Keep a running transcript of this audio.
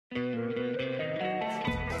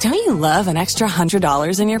Don't you love an extra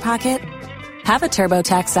 $100 in your pocket? Have a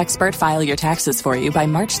TurboTax expert file your taxes for you by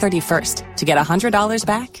March 31st to get $100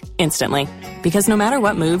 back instantly. Because no matter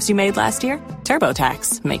what moves you made last year,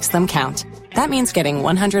 TurboTax makes them count. That means getting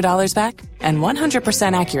 $100 back and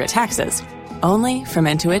 100% accurate taxes only from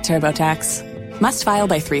Intuit TurboTax. Must file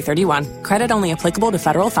by 3/31. Credit only applicable to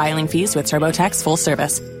federal filing fees with TurboTax full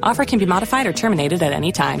service. Offer can be modified or terminated at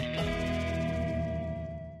any time.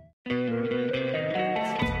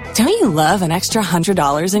 Don't you love an extra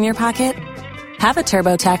 $100 in your pocket? Have a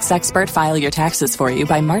TurboTax expert file your taxes for you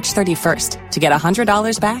by March 31st to get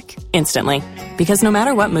 $100 back instantly. Because no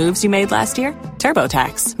matter what moves you made last year,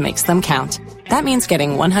 TurboTax makes them count. That means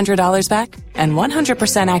getting $100 back and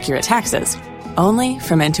 100% accurate taxes only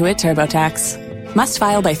from Intuit TurboTax. Must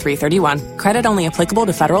file by 3/31. Credit only applicable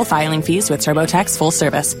to federal filing fees with TurboTax full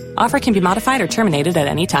service. Offer can be modified or terminated at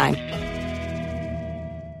any time.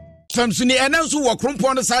 Famsuni announce wo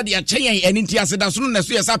krompon no sa de a chen en enti aseda so no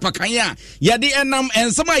so yesa pakan a ye de enam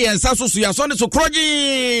ensama yensa so ya so ne so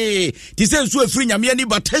kroji ti se nsu afiri nyame ani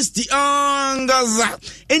ba tasty angaza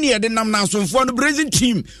eni ye de nam na asomfo no Brazil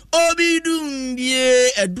team obidum die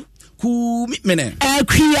edu mene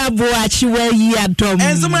akria boachi wa yi adom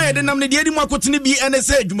ensama ye de nam ne de adi mu akotene bi ene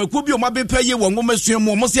se adwumaku bi o mabepa ye wo ngomasua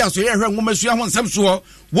mu mo se aso ye hwe ngomasua ho nsam so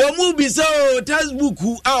wo mu bi so textbook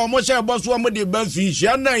a mo share boss wo mo de ba fi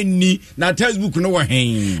hia na ni na textbook no wo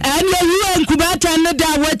hen ene yi nkubata ne da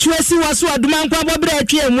watwesi waso aduma nkwa bobra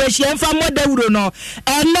atwe mu ahia mfa mo da wuro no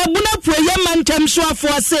ene buna poye mantem so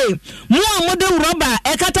afo se mo a mo de wuro ba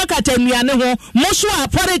e katakata nuane ho mo so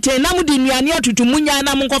aporete na mo de nuane atutu munya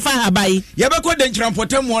na mo nkofa habai ye be ko Denkyira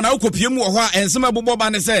Meretweso mo na ukopie mu ho a ensema bobo ba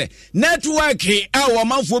ne se network a wo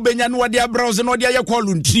manfo benya no de browse no de aye call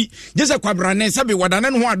nti je se kwabrane se be wadane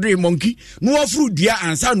no ho adre monkey no afuru dua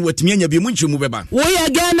ansa no watimi anya bi mu nchemu beba wo ye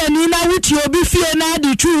Ghana ni na wuti obi fie na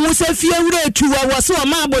adi tu wo se fie wure tu wo so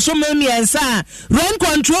ma boso memiensa rent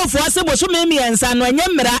control for se boso memiensa no anya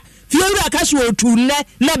mra fiora kaso otunne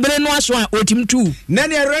na bere no aso a otimtu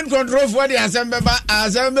nane rent control for the asembeba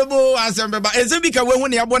ezebika we hu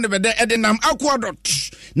ne yabo ne bede edenam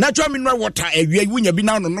akodot natural mineral water awia wunya bi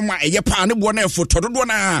na no no ma eye pa ne bo na efoto dodo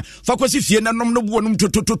na fa kwasi fie na nom no bo nom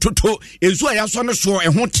totototo ezu a yaso ne so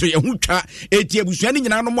eho tre eho twa eti abusua ne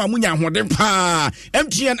nyina no mo amunya ahoden pa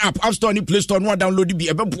MTN app store ni Play Store no download bi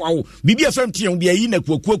ebeboa wo bibi FMTN bi ayi na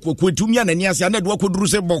kuokuo tumia na ni ase na de wakoduru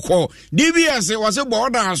se bokọ DBS wase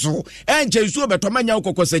border so enche isu obetomanya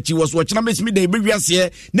ukokosachi was watchina mesimi de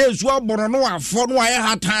bewiase na esu aboro no afo no aye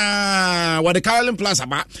hata what the Carolyn Plus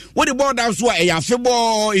aba what the border so e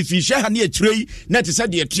afebo ifishe ha na ekirei na te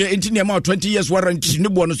said de etre enti na ma 20 years warranty ne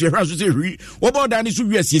bo no so hwa so se hwi wo border ni so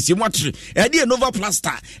wiasiesie mwatre e de Nova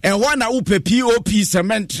Plaster e ho na upe POP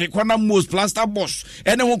cement kona most plaster boss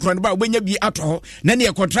ene ho kron ba obenya bi ato na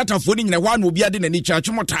ne contractor fo ni nyina wa na obi ade na ni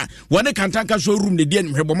chachu mota wone kantanka showroom ne de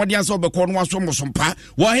nhwebo modian so obekọ no aso mosompa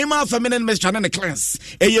wo hema feminine mixture and cleanse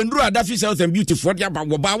eyenduru adafi health and beauty for dia ba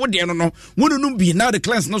wo ba wo de no no wonunum bi na the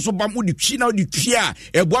cleanse no so bam wo di twi na wo di twi a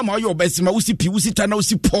ebo ma yo obesima wo si pi wo si ta na wo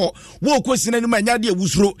si po wo kosina ni ma nya de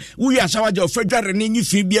awusuro wo ya shawaje ofedware ni nyi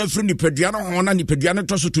fi bia fri ni padua no ho na ni padua no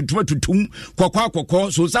to so tutum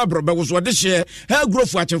kokọ so sa brobe wo so de hye ha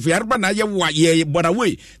growth achefo yarba na ye wa ye bona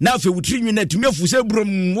we na afi wutri nwi na tumi afu se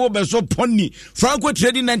brom wo be so ponni Franco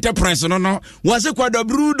Trading Enterprise no wo se kwa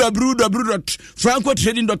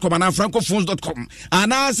www.francotrading.com na francophones.com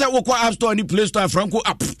ana se wo kwa App Store ni Play Store Franco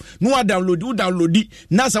app no download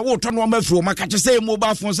na se wo to no ma fro ma kache se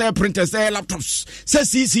mobile phone se printer se laptops se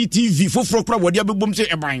CCTV foforo kra wodi abebom se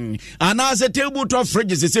eban ana se tabletop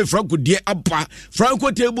fridges se Franco die apa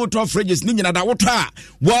Franco tabletop fridges ni nyina da wo to a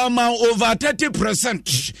wo ma over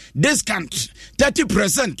 30% discount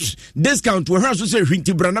 30% discount wo hwa so se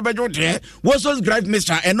hwinti brana bejo de wo so drive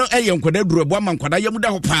mister eno eyenkoda duro bo ma nkoda yamuda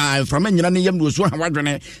ho pa from nyina ne yam no so ha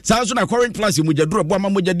wadwene sa so na current plus muja duro bo ma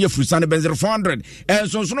moja de frusan benzer 400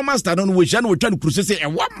 so no master no we hia no twa no kuruse se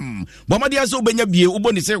ewam bo ma dia se obenya bie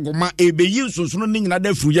ubo ni se goma ebeyi so no nyina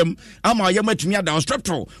da fruyam ama yam atumi ada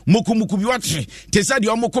strepto muku bi watre te sa de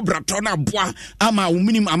omoko brato na boa ama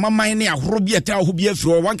uminim amaman ne ahoro bi eta ho bi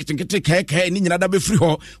afri o wanketenkete kai ni nyina da be free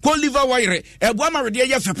ho ko liver wire ebo ama wede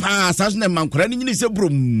ya fe pa sa so na mankora ni nyini se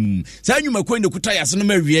brom sa nwuma ko ne kuta yase no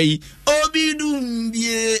mawie yi obidum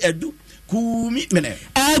bie edu kumi mene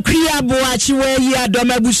akria boachi we ya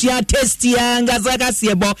domabusia testia ngazaka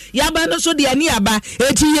siebo yaba no so de ani aba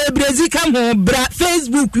eti ye brezi kam ho bra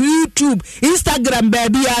Facebook, YouTube, Instagram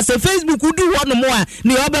baby as a Facebook do one more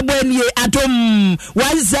ni obebo ani atom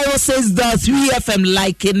 106.3 FM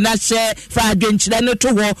like na share fa adwenchire no to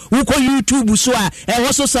ho uko YouTube so a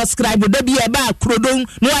also subscribe da bi e ba krodon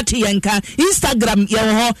no ate yenka Instagram ye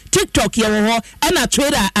ho TikTok ye ho na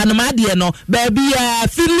Twitter anamade no baby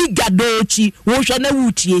fili gadochi wo hwe na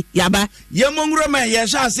wutie yaba ye monwura ma ye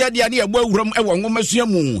sha ase de ane ebo awuram e wo ngomasua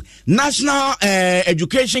mu National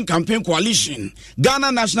Education Campaign Coalition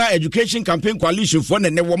Ghana National Education Campaign Coalition for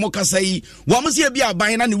ne wo mokasa yi wo mo se bia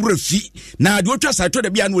aban na ne wura fi na de otwa saito de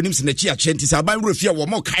bia na onim se na chi a chenti sa aban wura fi wo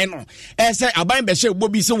mo kan no se aban be hye gbo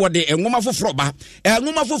bi se wo de engoma foforo ba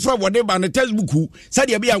engoma foforo wo de ba na textbook sa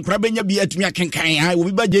de bia nkura benya bia atumi akenkan ai wo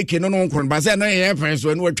bi ba je ke no no nkron ba se na ye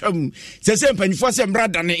person no atwam se mpanyifo se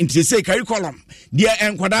mbrada ne intese curriculum de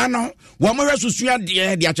enkwada no wo mo hweso sua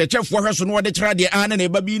de achechefo hweso no de kira de ane ne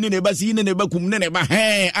ba bi ne ba si ne ba kum ne ba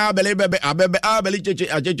abele bebe abele cheche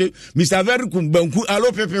acheche Mr. Verikum banku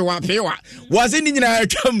alo pepe wa pewa waze ni nyina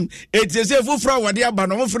atwam etese foforo wo de aba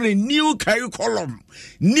no mo fere new curriculum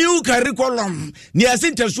ni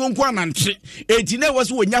asinteso nko anante etine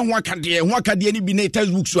wose wonya ho akade ni bi ne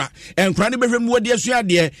textbook so a enkra ne behwem wo de asua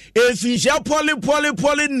de efihia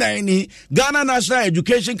poli nine Ghana National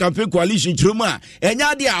Education Campaign Coalition truma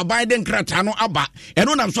enya de aban de nkrata no aba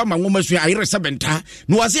eno nam so ma nwoma sua ayere sebenta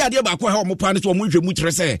no wase ade ba ko ha mo pa ne so mo nhwemu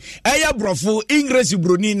kire se eya brofo English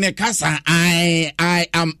broni ne kasa I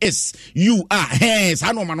am S you are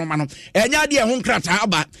sa no mano enya de ho nkrata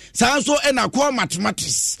aba sa so ena ko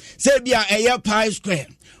mathematics se bia eya pi square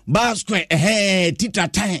bar square tita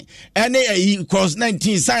time ene cos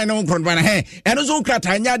 19 sign on kronbana eno so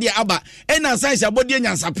krata nya de aba ena science abodi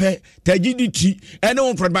nyansape tagidity ene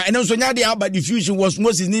on kronba ene so nya de aba diffusion was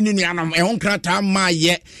Moses ni anam ehon krata ma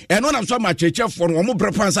ye eno na so ma chechefo no mo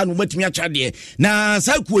prepansa no matimi acha de na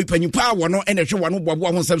sakuo panyipa wo no ene hwe wo no bobo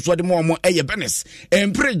ho nsem so de mo eye benes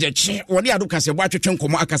empreje che wo ne adoka se bo atwetwe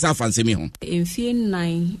nkomo akasa afansemi ho enfie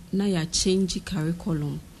 9 na ya change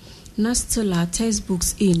curriculum na still our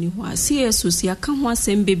textbooks in wa CSOs ya kan ho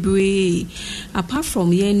asem bebre apart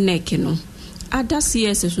from ye neck no other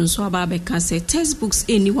CSOs so aba be kan say textbooks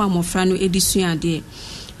in wa mofra no edition ade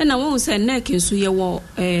na won say neck so ye wo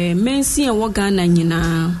mensi e wo Ghana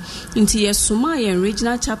nyina nti ye soma ye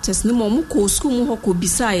original chapters ni mo ko school mu hoko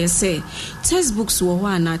bisa ye say textbooks wo ho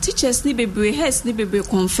ana teachers ni bebre heads ni bebre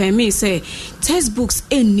confirm me say textbooks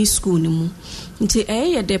in school ni mu nti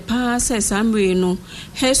the past assembly no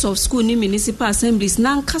heads of school ni municipal assemblies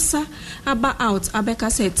nankasa aba out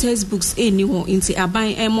abeka say textbooks any ho nti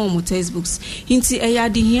aban mo textbooks nti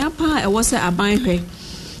de hia pa e wo say aban hwe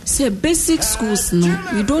say basic schools no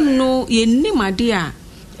we don't know ye nimade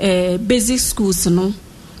a basic schools no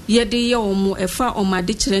ye de ye omo efa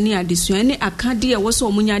omade kire ne adesua ne akade e wo say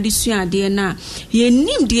omunya adesua ade na ye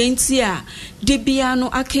nim de nti a de bia no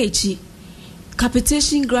akachi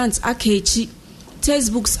capitation grants akachi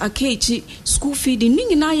textbooks akechi school feeding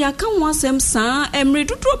ningina ya kan wasem saa emre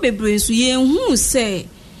dodo bebre so ye hu se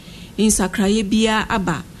insakraye bia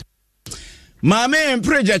aba Mame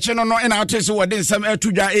empreje cheno no ena atese wode nsam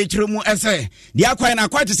atudwa ekiremu ese de akwan na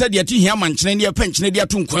kwate se de atihia manchene de penchene de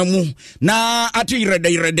atonkwan mu na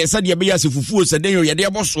atiyirede se de be yasefufuo se den yo ye de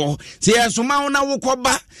boso se yesoma na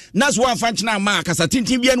wokoba na so amfa nchena ma kasa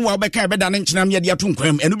tintin bia no wa beka be da ne nchena me de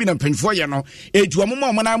atonkwan enu bi na penfo ye no etu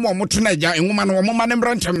amoma mo na mo to na ja enwoma no mo ma ne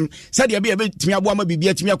mbrantem se de be timi abo ama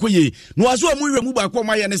bibia timi akoye no waso amu hwemu ba ko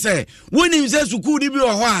ma ye ne se woni se sukuu di bi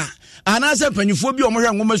wo ho a anase panyifo bi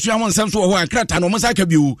omohwe ngomasua mo nsem so wo akrata no mo saka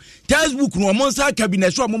biu textbook no mo saka bi na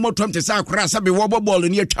so mo motom te sa akra sabe wo ball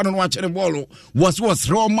ni atwa no akere ball was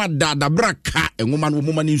roma da braka ngoma no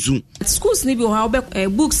mo mani nsu schools ni bi wo ha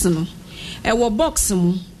books no wo box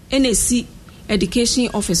mu NSC education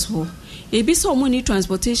office ho e bi so mo ni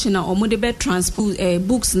transportation na mo de be transport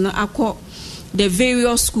books na akọ the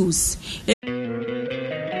various schools.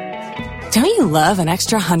 Don't you love an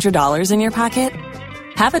extra $100 in your pocket?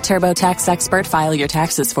 Have a TurboTax expert file your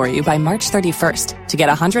taxes for you by March 31st to get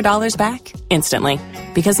 $100 back instantly.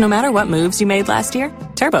 Because no matter what moves you made last year,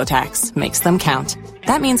 TurboTax makes them count.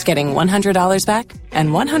 That means getting $100 back and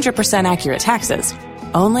 100% accurate taxes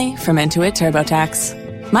only from Intuit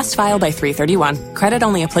TurboTax. Must file by 3/31. Credit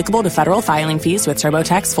only applicable to federal filing fees with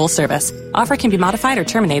TurboTax full service. Offer can be modified or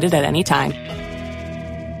terminated at any time.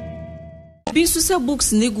 Bisusa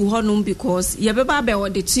books nigu honum because yebeba be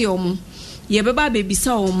wode ti omu. Yebeba be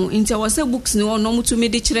bisa omu. Inti wase books ni ono mutu me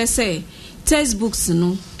de kire se textbooks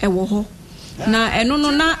no ewo ho. na eno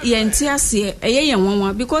no na yente ase eye ye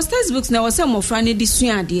nwanwa because textbooks na wose mofra ne di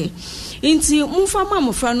suade inti mfa ma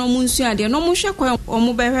mofra no mu suade no mo hwe kwa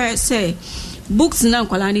omo behwe se books na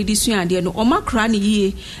nkwala ne di suade no omakra ne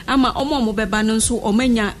yie ama omo beba no nso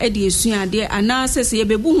omanya e di suade ana se ye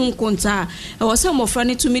bebu hu nkonta e wose mofra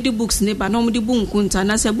ne tumi di books ne ba no mo di bu nkonta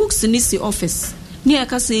na se books ni si office ni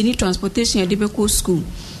aka se ni transportation de be ko school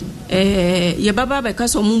ye baba be ka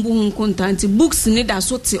so mumbu hu nkonta books ni da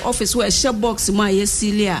so te office we share box ma ye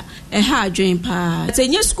silia ha adwen pa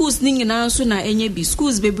enye schools ni nyina so na enye bi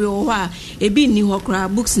schools bebe ho a ebi ni ho kra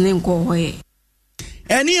books ni nko ho ye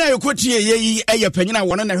Any Ayokotie ye a penina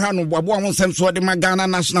one and a hand of some sort of Magana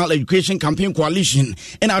National Education Campaign Coalition,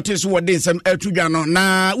 and artists what day some Eltujano,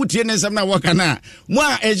 na Utianism na Wakana,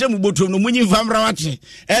 Wa Ejamubutu, Muni Famrawachi,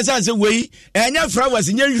 as a way, and your flower was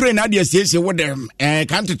in your drain, Nadia says, what them,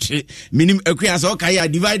 country, minim acquias okay,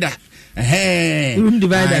 divider. Room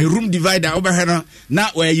divider over here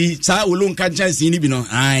not where you saw Ulun can chance in Ibino.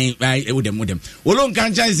 I would them. Ulun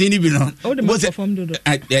can chance in Ibino. Was it from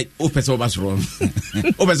the Opus Obas room?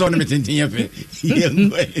 Opus ornament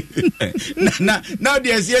now,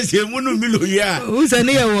 there's yes, you wouldn't be here. Who's a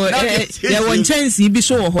near one chance he be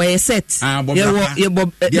so where set. Bob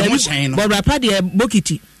Rapadia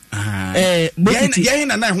Bokiti. Na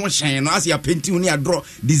ho hyen no as ya painting ni draw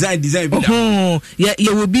design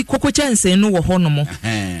you will be koko chance no wo ho no mo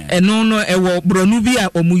eno no e wo bronu bi a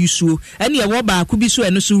omu yusuo ene e wo ba ko bi so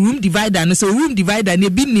eno so room divider no so room divider ne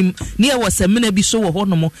bi nim ne e wo semina bi so wo ho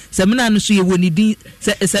no mo semina no so ye woni din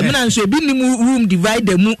semina no so bi nim room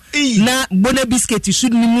divider mu na bona biscuit su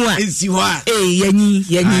ni mu a ensi ho a yanyi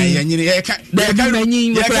ye ka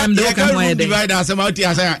yanyi wo kram de ka mo e de divider asema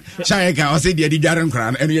asa shan ka o se de dware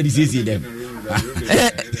nkran eno this is them.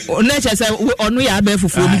 Nature say onu ya be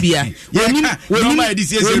fufu ni bia.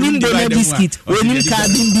 Onim bona biscuit, onim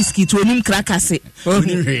carbon biscuit, onim crackers.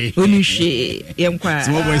 Oni hwe yenkwa.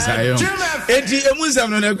 Small boys ayo. Enti emusam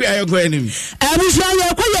no na kwa ayeko anim. Abusia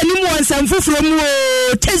ya kwa yanim wonsam fufuro mu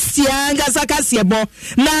o testia ngasa kase bo.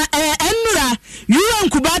 Na enura yuwa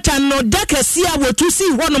nkubata no dakasia wotusi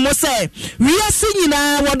hono mo se. Wiase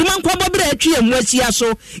nyina wodoma nkwa bobere atwi emuasia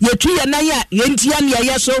so. Yetu ye na ya yentia ne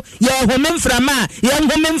ya so. Ye home mframa, ye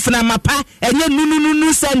home mframa pa. Enye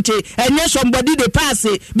nunu sente. Enye somebody de pass.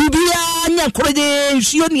 Bibia nya kroje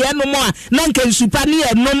nsuo ne eno mo a na nka nsupa ne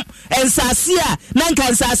enom ensase a na nka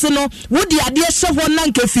ensase no wodi ade hye ho na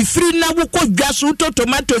nka fifiri na wokɔ dwaso to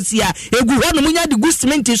tomatoes a egu ho no munya de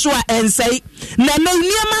gusment so a ensai na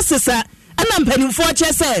niema sesa ana mpanimfo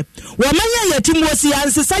che se wo manya yatimosi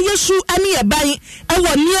ansesa yesu ane yeban e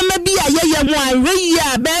wo niema bi a ye ho anhwe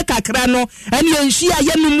a be kakra no ane enhyi a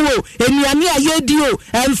ye numu o enuane a ye di o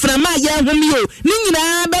emframa a ye homi o ni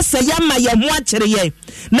nyina be se ya ma ye ho akere ye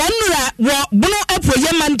na nura wo bunu epo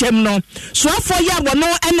ye mantem no so afọ ya wo no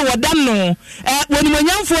ene wodam no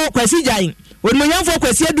wonimonyamfo kwasi jan wonimonyamfo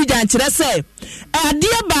kwasi adu jan kire se ade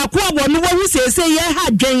ba ko a wo no wo sese ye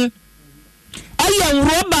ha dwen ayen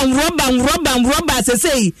roba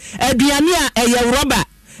sesei aduane a eye roba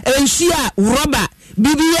enhia roba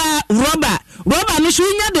bibia roba no so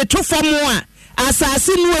nya de to fom a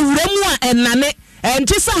asase no awuramu a enane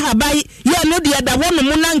entisa habai ye no de da wono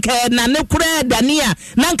mu nanka enane kura dania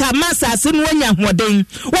nanka masase no anya hoden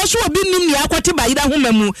wo so obi nim ne akwete bayira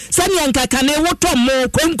homamu sane yankaka ne woto mo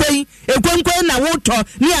kwenkwen na woto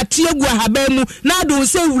ne atiegu habai mu na do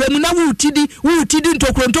se awuramu na wutidi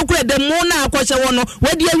ntokro de mo na akwose wono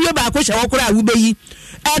wadi awie ba akwose wokora awubeyi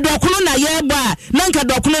dokono na yebo a nanka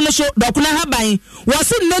dokono no so dokono haban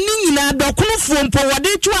wose nani nyina dokono fompo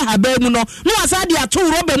wode twa habai mu no wasade ato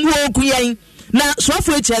roba mu okuyen na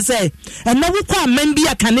swafo eche se na wukọ aman bi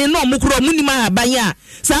akane na omukro mu nima aban a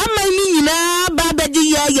sa aman ni nyina ba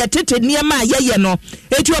beji ye tete niema ye no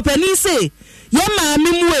etiopani se ye ma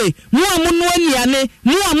memue mu amuno anuane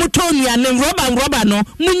mu amuto anuane roba no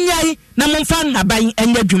munyai na momfa aban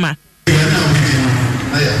enya dwuma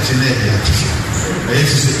na ya chine ya tisi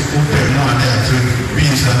esi se upe mo ane ya tsi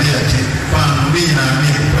binsa ne ya tsi pa mi na mi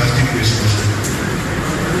plastic waste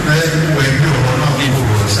na ya we no na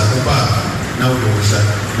ko sa ba now we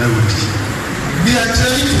are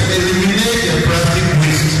trying to eliminate the plastic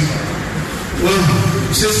waste. Well,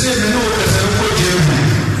 say no as a for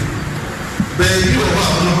Germany. But you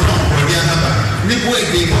are not from Korea.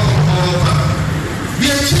 We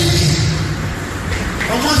are changing.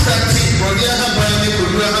 Almost that thing, Korea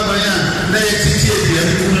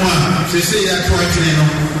say that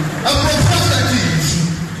a professor to use.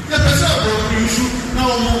 The person of you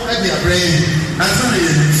now more at their brain as an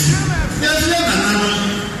yes,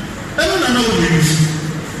 I don't know what we use.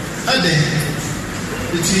 I think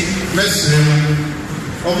it's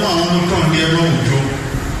ọmọ àwọn ọmọ tó ń di ẹ̀rọ òjò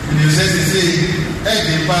ìdíyẹsẹ̀ ti ṣe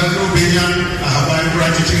ẹ̀ẹ́dì bá ló bẹ yá àbá ìkúra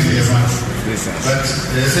títí ìdíyẹsẹ̀ but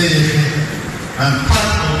ẹ̀ẹ́sẹ̀ yẹ and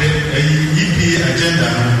part of the EPA agenda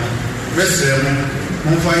rẹ́sẹ̀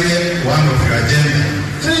mo fa yẹ one of your agenda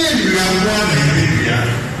ṣé yẹ ìrìn àwọn ọ̀nà ìbílẹ̀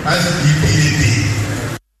as EPA day.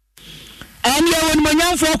 And you when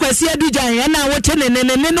young folk were see a DJ and I want to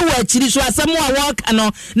know what chili so as some more walk and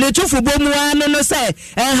no two for Bomuan no say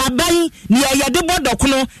and Habai near Yadabo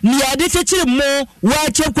Docuno near the teacher more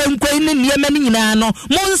watch a queen near Meninano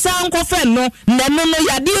Monsan Cofeno Nano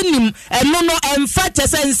Yadinim and no and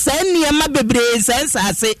fatches and send near my baby sense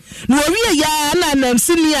I say no ya and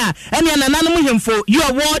senior and an anonymous for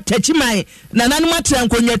your ward Techimai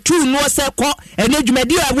Nananama when your two no circle and edge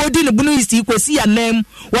media awarding the blue is equal see a name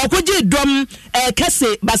Wakuji drum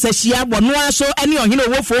kese basashia bonwa so ene ohine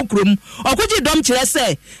wo fo krom okoji dom kire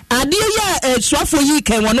se ade ya swafo yi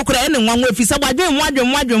kan wono kra ene nwanwa efisa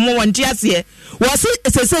wadwen mo wonte ase wo se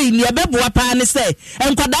sesei ne beboa pa ne se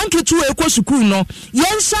enkodanke tu ekɔ sukuu no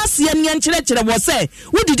yen hyase ne nkire wo se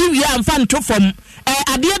wodidi wi amfa nto fam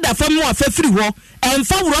ade da fam wo afafiri ho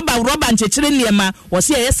emfa roba nkyekire niema wo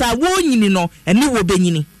se yesa wo nyini no ene wo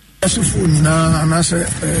benyini Asifu nina anase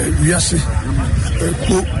wiase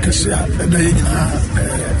ko kese a da yina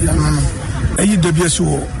yanano ayi debiaso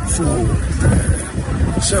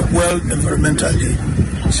for say world environmental day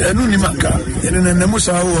say no ni maka yene nemu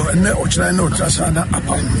sa wo ene ochira na otrasa na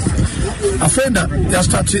apam afenda ya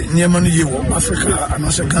start niema no ye wo Africa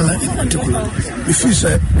anase Ghana in particular if you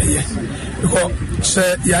say because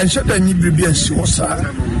say ya nshada nyi bibiansi wo sa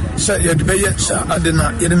say ye de beye sa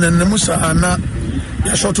adena yene nemu sa na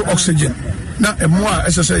ya short oxygen na emoa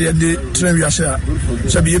esese ye de tren wiase a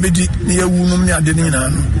sabi yebedi ne yawu num ne ade ni na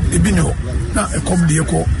no ebi ne ho na ekom de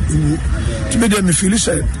yeko ewu tibe de me feel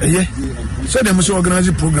say eye say dem so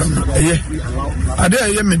organize program na eye ade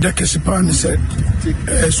eye me de kesipa ne say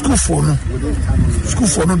school for no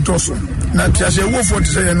doso na tiase wo for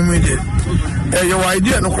say ya no me de your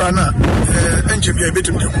idea no kra na enche bia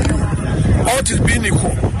betum de ko all is being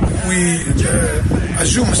equal we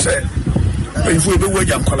assume say if we be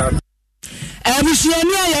wajan kola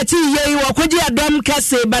Abushiani ayati ye wakoji adom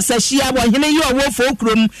kase basashia wahine yi owo fo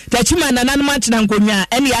krom tachima nanan matna nkonya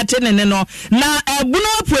ene atene no na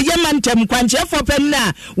ebuno proye mantem kwanche fo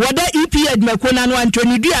penna wada EPA admakona no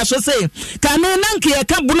Anthony Dua so se kanu nanke ye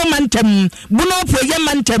ka buno mantem buno proye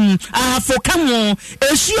mantem afo kamo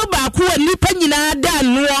esuo ba ko nipa nyina da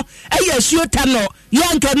no eye esuo tano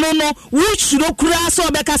yanka no wuchuro kura so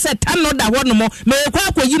obeka se tano da hono mo me kwa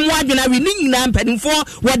akoyi mu adwena wi ni nyina mpanimfo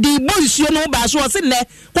wade bo esuo no ba so se ne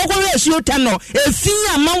kokoro esuo tano efi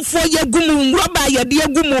amanfo ye gumu roba ye de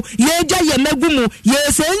gumu ye gya ye na gumu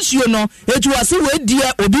ye se nsuo no etu wase we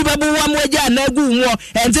die obi babu wa mo gya na gumu wo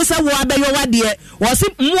ente se wo abeyo wade wase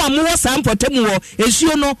mu amu wo sampotemu wo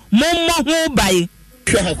esuo no mommo ho bai.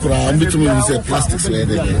 Plastics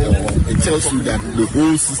it tells you that the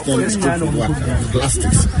whole system is stripped of what?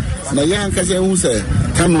 Plastics. Now, who say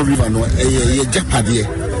Tano River no Japadi.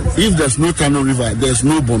 If there's no Tano River, there's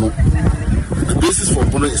no Bono. The basis for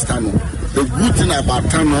Bono is Tano. The good thing about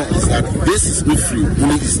Tano is that basis not free,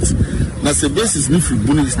 Bono is. Now, the basis not free,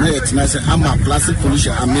 Bono is not yet. Now, I'm a plastic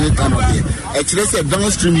pollution, I'm many Tano here. Actually, say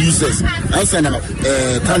downstream users. I say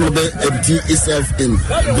Tano empty itself in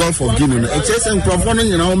Gulf of Guinea. Actually, say Profound,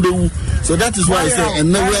 you know, so that is why I say,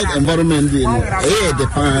 and the world environment, you know, the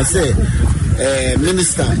pan say.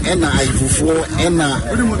 Minister and I for and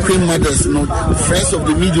Queen Mothers, no friends of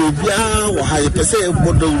the media, or high per se,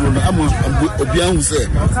 say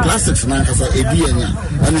plastics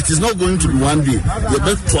and it is not going to be one day. The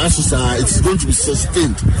best process it is going to be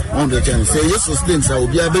sustained on the channel. Say yes, sustained. So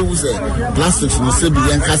be able to say plastics no say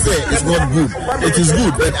it's not good. It is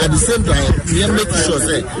good, but at the same time, we are making sure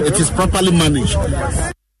say it is properly managed.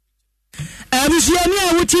 Abushiani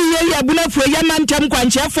awuti ye abuna proye mantem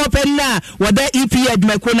kwanche for penna wada EPA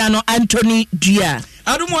admakona no Anthony Dua.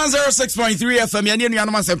 Adum 106.3 FM yani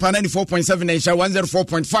anu masempa 94.7 na isha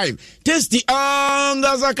 104.5 tasty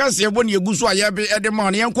angaza kasi eboni egusu ayabe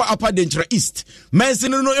edema na yanko apa Denkyira East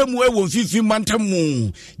mesinu no emu ewo fifi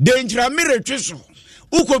mantem Denkyira Meretweso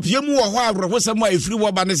ukopie mu wo ho abrehosam a efiri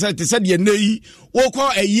wo ba ne se te se de nei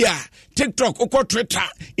wokọ eyi a TikTok, oko Twitter,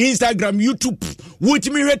 Instagram, YouTube,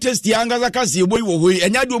 wutimi hwe test yanga zaka se boy wo hoi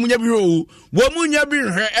enya de omunya bi ho wo munya bi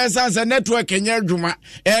hwe essence network enya adwuma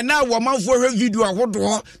na wo manfo hwe video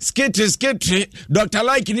ahodo skate Dr.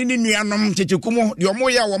 Like ni nuanom chechekumo de omo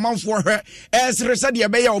ya wo manfo hwe esre se de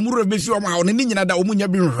be ya omuro be fi omo ha ne nyina da omunya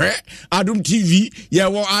bi hwe Adum TV ye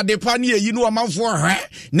wo adepa ne yi no manfo hwe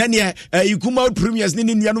na ne ikuma premiers ni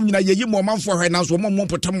nuanom nyina ye yi mo manfo hwe na so mo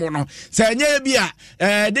potamo no se enya bi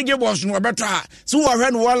a dege boss no beto a so wo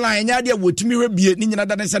hwe no online nya de wotimi hwe bie ni nyina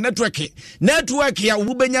da ne se network ya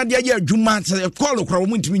wo benya de ya adwuma call kra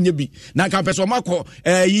wo ntimi nya bi na ka pese omako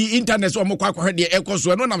yi internet so omako akwa de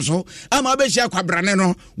ekoso no nam so ama be hia kwabrane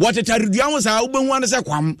no woteta redua ho sa wo behu an se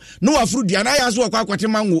kwam no wafuru dua na ya so akwakwate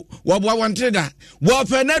manwo wo bo wontreda wo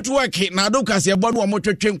pe network na do kase bo no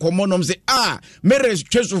omotwetwe nkomo nom se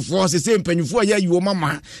Meretweso for se mpanyufo ya yiwo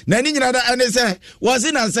mama na ni nyina da ane se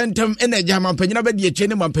wose na sentem ene jama mpanyina be de eche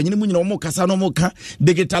ne mpanyina mu nyina omo kasa no mo ka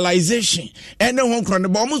digitalization ene ho kro ne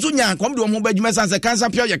bo mo so nya kwam de omo ba dwuma sanse kansa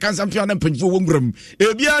pia ya kansa pia na mpanyufo wo nguram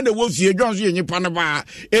ebia na wo fie dwonso ye nyipa ne ba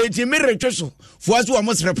eti Meretweso for so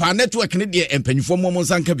omo srepa network ne de mpanyufo mo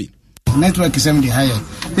nsanka bi network sem di higher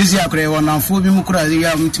isi akure wona fo bi mu kura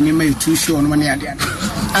ya mutumi mai tu show no mane ade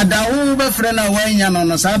ada wo be frɛ na wanya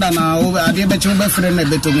no sada na wo ade be chu be frɛ na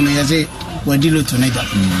betogu no yeze wadilo to nega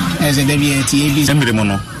eze de bi eti ebi semire mo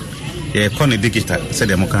no e kone digital se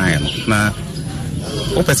de mo kan ya no na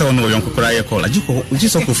o pese wono yon kokora ye call ajiko uji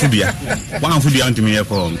so ko fubia wan fubia ntimi ye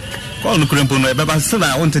call no krempo no e be ba se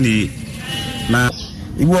na wontani na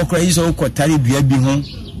ibu okra yi so ko tari bia bi ho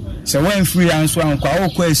se wan freelance wan kwa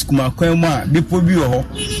okwa eskuma kwan mu a depo bi ho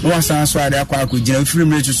no wasan so ade akwa akogina free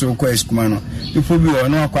Meretweso okwa eskuma no depo bi ho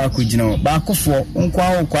no akwa akogina ba akofo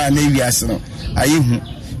nkwa okwa na wiase no ayehu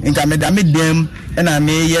nka medam na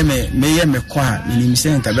meye me kwa ni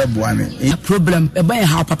se nka beboa me problem e ban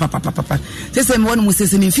ha papa se me wonu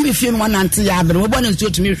musese ni fie no wanante ya abre wo bɔ ne nso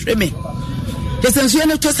tumi hwe me se nso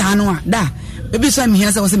ne to sa no a da ebi so me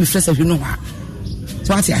hia se wo se me fresa hwe no ha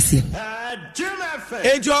so ati ase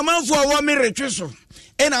Ejo amanfo wo Meretweso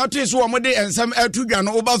ena oteso wo mode ensam atudwa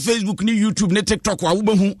no oba Facebook ni YouTube ni TikTok wa wo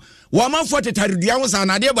behu wo amanfo tetaredua wo sa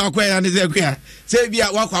na de ba kwa ya ne ze kwa se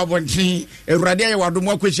bia wakwa abonten ewurade aye wadom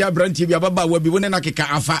akwhia brantie bia baba wa bi wo ne na keka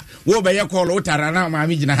afa wo be ye call utara na ma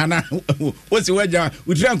mi gina hana wo se waja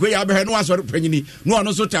utira nko ya be no asori panyini no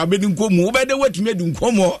ono so ta be di nkomu wo be de watumi di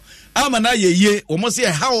nkomo ama na yeye o mo se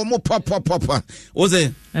ha o mo papa o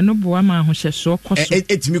se eno boa ma ho hyeso koso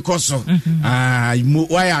etimi koso mo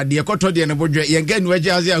waya de koto de ne bodwe ye ga nu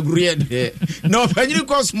agya ase aguru ye de no panyini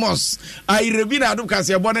cosmos rebi na adu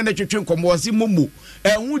kase bone ne twetwe nkomo o se momo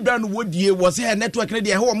hu dwa no wodie wo se network ne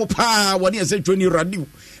de he o mo pa wo ne se twoni radio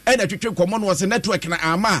ena twetwe nkomo no wo se network na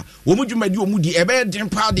ama wo mu dwumadi wo mu di ebe den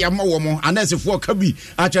pa de ama wo mo anasefo kabi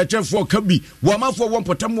achachefo kabi wo amafo wo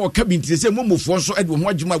potam wo kabi ntise momofo so ede wo ho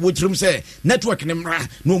adwuma wo trim se network ne mra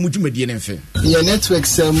no mu dwumadi ne mfe ye network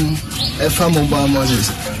sem efa mobile money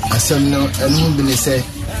asem no enu bi ne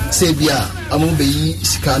se bia amu be yi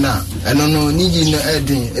skana eno no niji no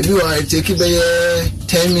edin ebi wa take be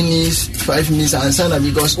 10 minutes 5 minutes ansana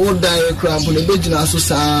because all die cramp no be jina so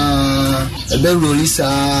sa ebe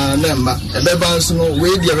rolisa nemba ebe banso no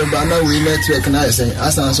we dia be ba na we network na yesen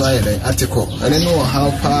asan so ayede atiko ene no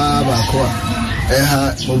how pa ba ko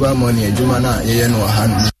ha mobile money adwuma na ye no ha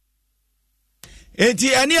no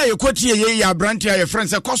enti ani ayekoti ye ya branch aye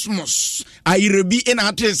friends cosmos ayirebi ina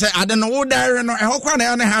ate se ade no wo dare no ehokwa na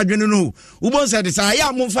ya ne ha adwene no ubon se de sa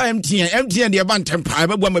ya momfa MTN de ba ntempa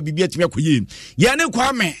ebegwa ma bibia timi akoye ye ne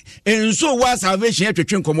kwame enso wa salvation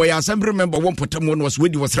atwetwe nkomo ya assembly member won potamo no so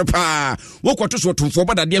wedi wasrepa wo kwoto so tumfo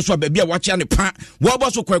bada de so babia wacha ne pa wo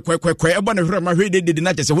bo so kwekwe ebo ne hwere ma hwede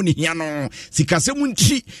na tese ho ne hia no sikasemu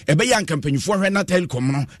nchi ebe ya nkampanyufo hwe na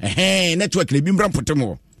telecom no network le bi mbra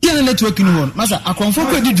potamo Tiana network ni won masa akonfo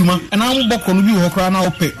ko di dwuma na am bokko no bi ho kra na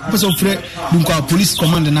ope pese frɛ dunkwa police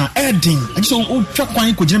command na edin agiso o twa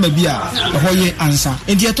kwan ko gyina bia ho ye ansa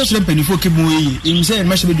enti eto sere panifo ke mu yi im se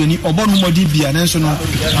ma shebe doni obo no modi bia na nso no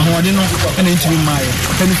ahode no na ntimi maaye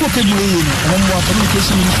panifo ke mu yi no mo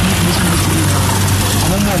communication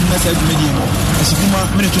mo message media no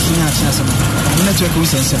asikuma Meretweso nya akyina sama network wo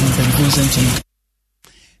sense panifo sense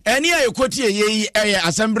eni ayekoti ye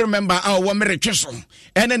assembly member a wo Meretweso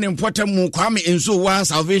ene ne mpota mu kwame enso wa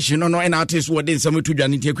salvation no ena ate so de nsam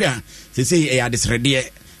tudwane tekwa sese ya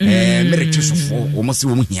desrede Meretweso fo wo mo se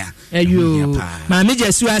wo mu hia ayo ma me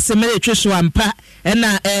jesu ase Meretweso ampa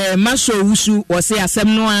ena maso wusu wo se asem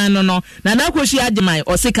no ano no na na koshi ageman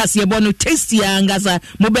o se kase ebo no tasty angasa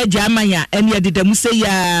mo ba jamanya ene yededam se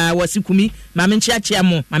ya wo se kumi ma me nchiachia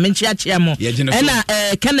mo ena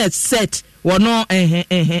Kenneth set wono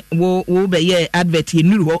wo be ye advert ye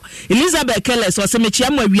nuru ho Elizabeth Kellis o se mechia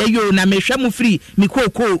mo awia yo na mehwa mo free mi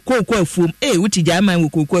kokoko afuom wuti jama wo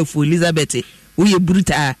kokoko afuom Elizabeth wo ye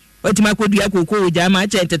bruta otima kodua kokoko jama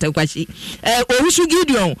che tete kwashi Owusu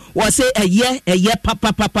Gideon wo se eye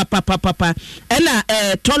papa ena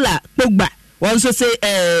Tola Pogba won so se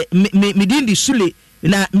midindi Sule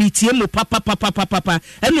na mitie mo papa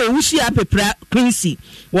ena Owusu apepra Quincy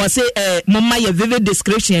wo se mama ye vivid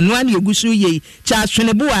description no an yegusu ye Charles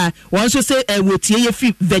Tweneboa won so se wotie ye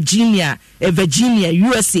fi Virginia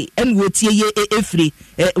USA and wotie ye efri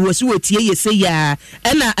wosu wotie ye se ya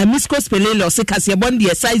ena Amisco Spelelo se kase bondi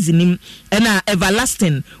e size nim ena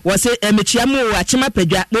Everlasting wo se mechiamu achima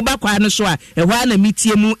padwa mo ba kwa no so a ehwa na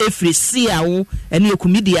mitie mu efri sia wo ena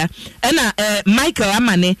ekumidia ena Michael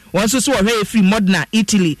Amane won so so hwe efri Modena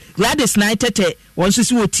Italy Gladys Naitete won so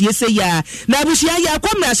so wotie se ya na abusia ya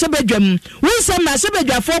kwam na sebedwam won na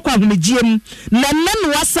sebedwa fo kwa homegiem na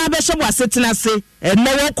nan wasa be hye wasetena se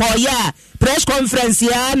na wo koya press conference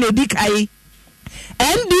ya na dikai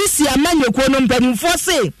NDC amanyekuo no mpanimfo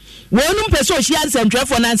se wonu mpese ohia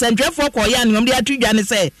nsentwefo na nsentwefo koya ne omde atudwa ne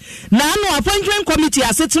se na no appointment committee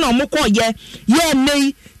asetena omokoye ye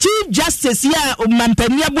nei Chief Justice ya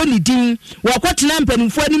mampania bonidin wakotena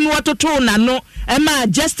mpanimfo anim watoto na no ema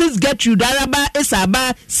Justice Gertrude Araba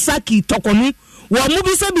Esaba Saki Tokonu wo mu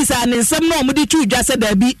bisa ne nsem na omde tudwa se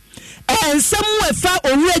da bi ensem wefa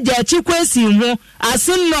owure gyachi kwesi ho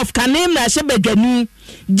asin of kanem na hyebadwani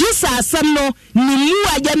gisa asem no nimu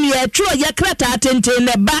agya ne atwo ye krata atenten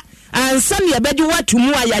ne ba ansam ye bedi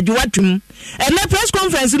watumu ayagye watum ene press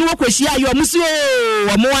conference no wokohia ayo musi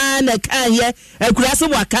o mo ana kan ye akurase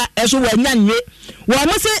waka eso wanyanwe wo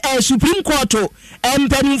mo se Supreme Court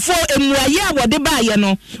empanimfo emuaye a wode baaye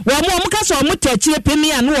no wo mo ka so mo tachire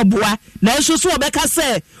pemia no oboa na enso so obeka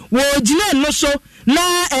se wo gine no so na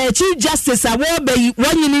Chief Justice awobayi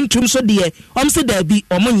wanyini ntum so de omse da bi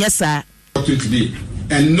omonye saa today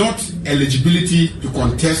and not eligibility to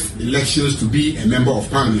contest elections to be a member of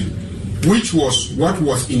parliament, which was what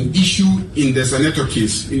was in issue in the senator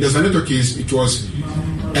case. In the senator case, it was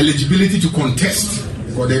eligibility to contest,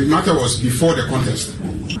 because the matter was before the contest.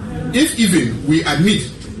 If even we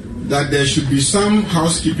admit that there should be some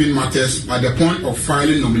housekeeping matters at the point of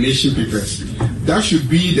filing nomination papers, that should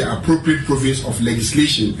be the appropriate province of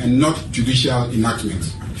legislation and not judicial enactment.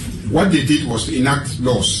 What they did was to enact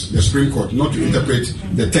laws, the Supreme Court, not to interpret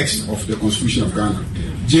the text of the Constitution of Ghana.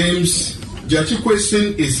 James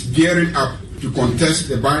Gyakye is gearing up to contest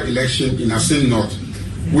the by-election in Asin North,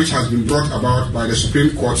 which has been brought about by the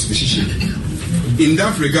Supreme Court's decision. In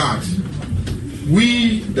that regard,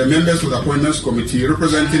 we, the members of the Appointments Committee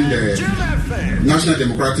representing the National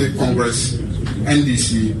Democratic Congress,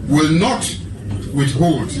 NDC, will not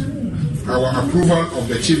withhold our approval of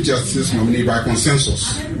the Chief Justice nominee by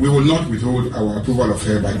consensus. We will not withhold our approval of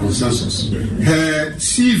her by consensus. Her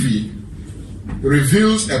CV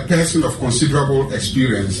reveals a person of considerable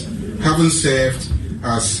experience, having served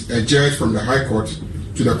as a judge from the High Court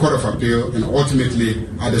to the Court of Appeal and ultimately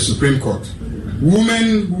at the Supreme Court.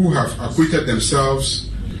 Women who have acquitted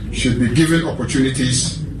themselves should be given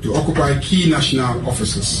opportunities to occupy key national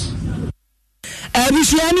offices.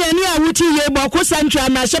 Abisiani ani awuti ye boko central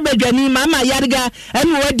na shebedwani mama yarga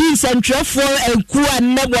enu wadi central for enkuwa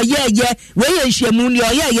ne woyeye we yenhyiamu ni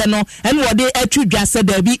oyeye no enu wode atudwa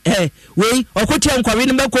sedabi we okote nkwawe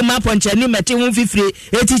ne makoma ponchani mete ho fifire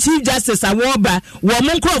eti Chief Justice awoba wo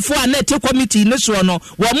mo nkrofo a na te committee ne so no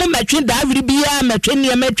wo mo matwe daviri bia matwe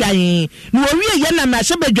ne matwan ni owie ye na ma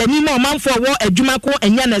shebedwani ma omanfo wo adwuma ko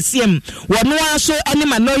enya na siem wo no aso ene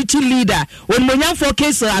minority leader won monyamfo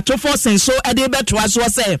case atofo senso ade to us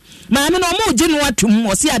was say, Mamma no more genuatum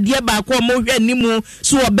was here dear back or more animal,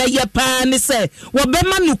 so obey your pan say, what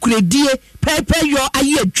Bemanu credie, prepare your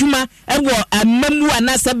aye juma, and what a memu and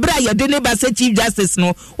as a briar, the neighbor said Chief Justice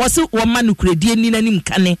no, was it one manu credie in any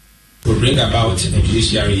canny. To bring about a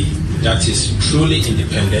judiciary that is truly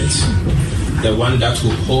independent, the one that will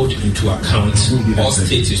hold into account all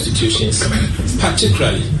state institutions,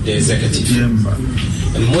 particularly the executive.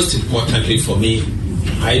 And most importantly for me,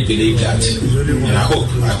 I believe that, and I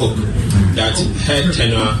hope that her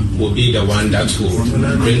tenure will be the one that will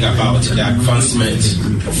bring about the advancement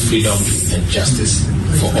of freedom and justice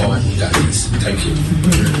for all Ghanaians. Thank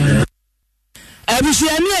you.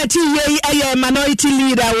 Abisiani ati ye aye minority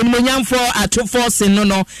leader won monyamfo atofo seno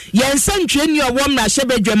no yensa ntwani owom na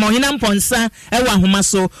hyebedwam ohina mponsa ewa homa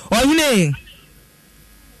so ohine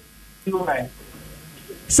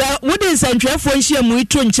so wouldn't send your phone share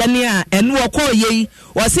muito nchania and wo call ye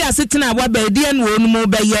or say asetena wa baadi en wo no mo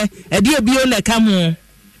beye e de bio na ka ho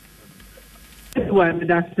Why me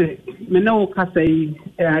that say me no kasa yi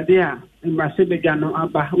ade a mrase bedwa no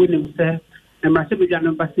aba wonim se mrase bedwa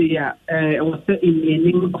no ba se ya wo se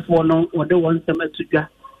inienim for no wo de won sem atudwa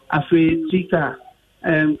afre tika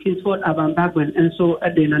Kingsford Abambagwen and so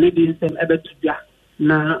ade na ne din sem ebetudwa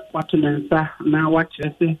na watunensa na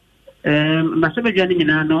wachire se mrase bedwa ni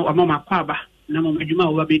nyina no amama kwaba na mo medwuma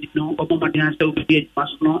wo ba be no obo madan se obi di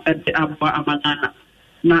paso no ade aba amagana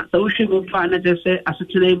na tawhwe mo fa na je se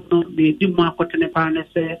asotene no de di mo akotene pa na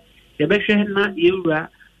se ye behwe na yewura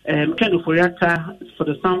kind of for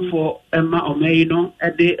the sound for Emma Omeino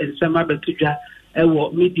at the Sema Betudja,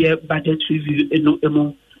 media budget review eno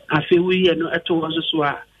emo. Afewi eno eto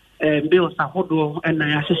waswa bills ahodo and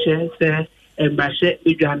I say mbashe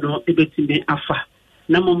bidwano ebetime afa.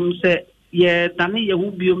 Na mom se ye dane ye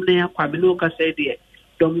hu biom na akwabelo ka se de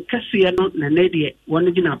dom kase no na ne de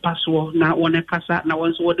won gina paso na won kasa na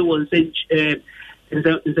won so wode won se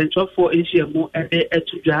for Asiamu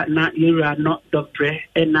etudwa na yera no doctor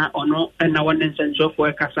na ono na one essential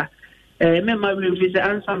for kasa memma we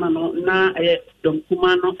answer no na dom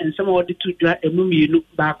kuma no ensem wodi tudwa emu mienu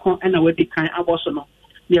ba kon na wodi kan aboso no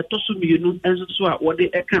ye toso mienu enso so a wodi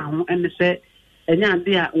eka ho ene se enya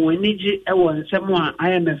ade a wonigi e won nsem a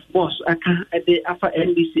IMF boss aka ede afa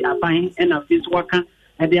NDC aban na fis waka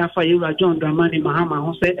ede afa yera John Dramani Mahama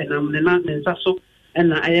ho se enam ne na nsa so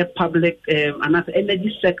and I public and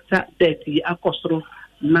energy sector debt akosro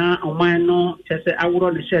na oman no say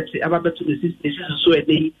awro the shirt about to the system so e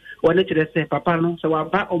dey won it say papa no so wa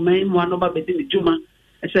ba oman mo no ba be di juma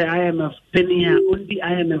say IMF penny only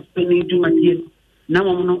IMF penny juma die na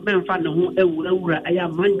mo no be mfa ne ho ewura aya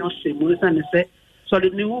manyo se mo sa ne say so the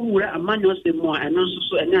new wura amanyo se mo eno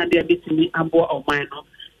so ene ade betimi abo oman no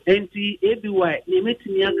enti ABY ne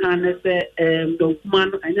metimi aka na se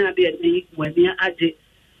dokuma no anya ade ade wani age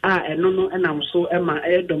eno no enam so ema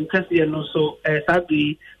dom kase no so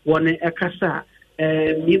sabi woni ekasa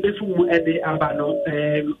mi befu mu ede aba no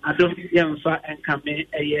adom yemfa enkame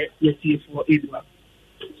yesifo edwa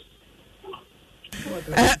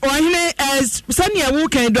ohine sania wo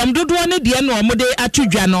kan dom dodo ne de no omode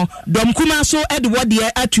atudwa no dom kuma so ede wo de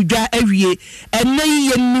atudwa awie enne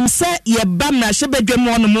yenim se ye bam na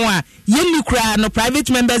hyebadwam no mo a yenni kura no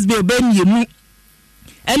private members bill ben yemu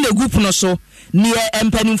enne group no so ne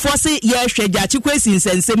empanimfo se ye hwegya chikwesi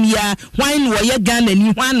nsensem ya hwan wo ye Ghana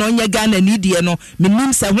ni hwan no nye Ghana ni de no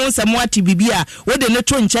menim se ho nsem ati bibia wo de ne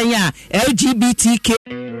to nchen a LGBTQ.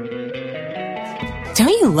 Don't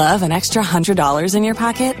you love an extra $100 in your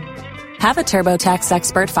pocket? Have a TurboTax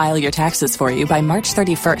expert file your taxes for you by March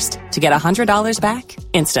 31st to get $100 back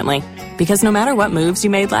instantly. Because no matter what moves you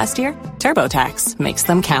made last year, TurboTax makes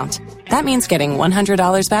them count. That means getting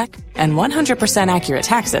 $100 back and 100% accurate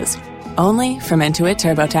taxes only from Intuit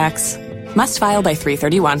TurboTax. Must file by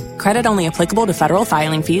 3/31. Credit only applicable to federal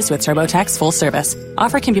filing fees with TurboTax full service.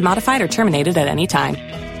 Offer can be modified or terminated at any time.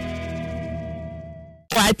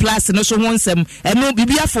 Why plus no so wonsem no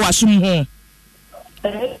bibia for asum ho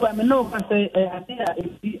me no ka say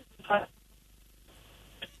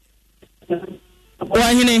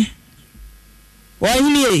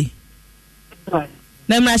wahine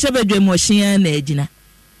na mra shebedwe mo hia na agina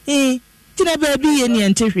tina ba bi ye ne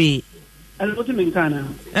ntehwe allo to min kana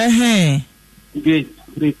great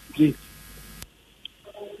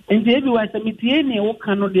enti ebi wa samitie ne wo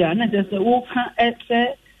ka no dia na je say wo ka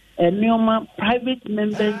ese Neoma private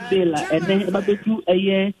members bill and then babetu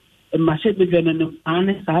eye mashe bedwana no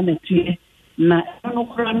ane sa na tie na no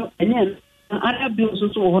kra no enye ara bill so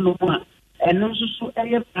so ho no ma eno so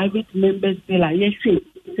eye private members bill ye hwe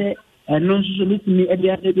se eno so litimi e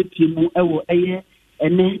dia de piemu ewo eye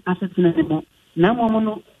ene asetena ne mo na mo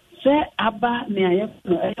no se aba ne aye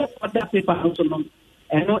no eye order paper so no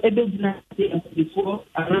eno ebegina before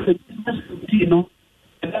around the business no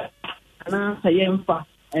ana sayemfa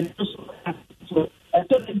and so I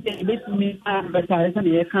told him to me but I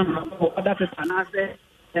can for other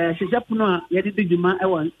people. She's up no, you did the man I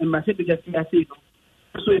want and my sister just say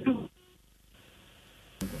so it do.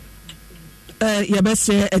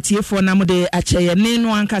 Yabese etiefo na mode acheye ne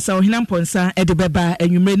no ankasa ohina mponsa ede beba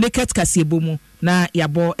enwumre naked kase bomu na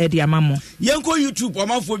yabo ede amamo yenko YouTube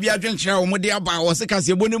omafo bi adwenkyera wo mode aba wo se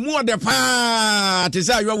kase bo ne mu ode pa te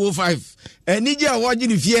say ayo 5 enije a wogi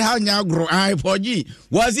ne fie ha nya agro ai poji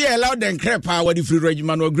was he allowed and crep power the free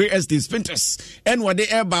regiment no great estate spinters and what they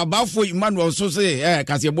eba bafo Emmanuel so say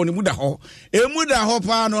kase bo ne mu da ho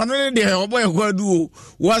pa no no de obo e kwadu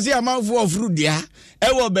was he amafo of fruit dia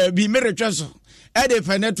e wo ba bi Meretweso e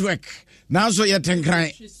de network Now so you tenkran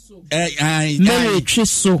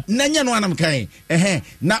Meretweso nanya no anam kan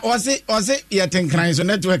na ose you tenkran so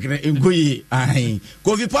network nkoyi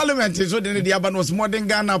Kofi Parliament so de dia ba no modern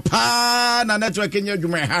Ghana pa na network nya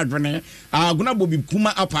dwuma hardware aguna bobi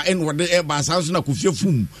kuma apa en wode e ba sa so na Kofi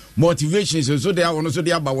fum motivation so de awon so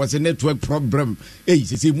de aba was network problem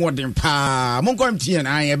sisi modern pa mon ko mtien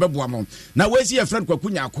e beboa mo na we see a friend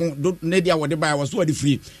kwakunya ko ne dia wode ba was so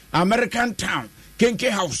free American Town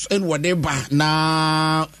Kenke House and whatever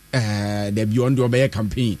na the beyond your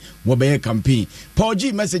campaign, campaign. Paul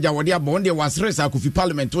G message I would have bond there was race Kofi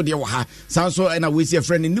Parliament to the Waha, Sanso and I will see a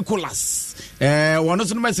friend in Nicholas. One of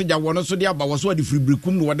the message I want to say about was what the free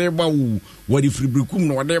bricum, whatever, what the free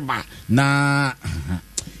bricum, whatever. Na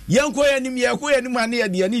yanko ya ni mani ya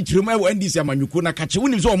dia ni chiruma wa ndisi ya manyuko na kache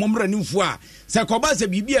wuni so omomra ni mfua se koba se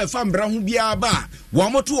bibia fa mbra ho bia ba wo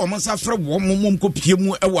moto wo msafre wo momom ko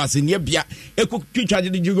piemu e wase ne bia ekotwitwa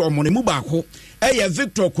de jugo omone mu baako eye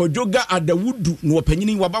Victor Kojoga Adawudu no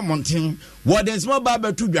opanyini waba monten wo den small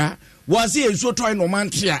baba tudwa wase enso toy no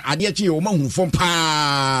mantia ade che wo mahufo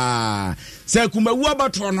pa se kumawu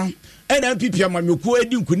abato no NPP amanyuko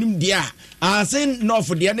edi nkunim dia asen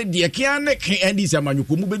north dia ne dia kia ne NDC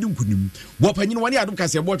amanyuko mu bedi nkunim wo panyini wani adom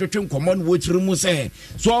kase bo twetwe nkomo no wo chirimu se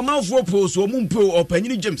so omanfo po so mu mpo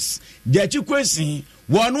opanyini James dia chi kwesi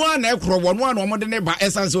wonu ana ekro wonu ana omode ne ba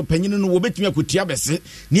essence opanyini no wo betumi akotia bese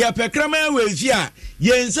ne apekrama wefi a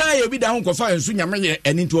yensa ye bi da ho kofa ensu nyame ye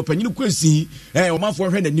eni nti opanyini kwesi omanfo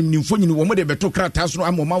hwe na nimnimfo nyini wo mode beto krata so no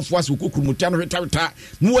am omanfo aso kokurumutia no hwetaweta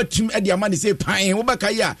no watim ade amane se pan wo baka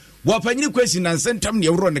ya wapanyini kwesi na sentam ne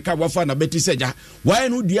ewro ne ka wafa na beti seja wae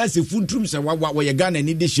no dua se funtrum se wa ye Ghana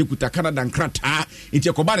ni de hye Canada nkrata nti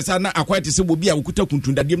ekobare sa na akwate se bobi a wokuta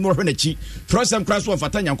kuntundade no hwe na chi frosem class one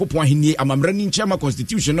fata nyankopon ahenie amamra ni nchema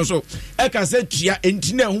constitution no so eka se tia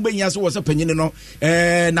enti na hu benya so wo se panyini no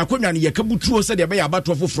na konwa ne ye kabutuo se de be ya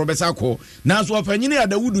abato foforo be sa ko na so panyini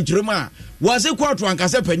Adawudu kirema wase kwato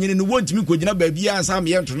ankase panyini no wontimi kogina ba bia sa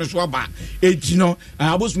me yento ne so aba enti no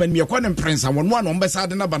abosman me yakwa ne prince awon ano mbesa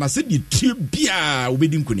de na bana se di tibia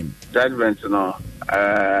obedi nkunim judgment no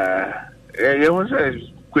was a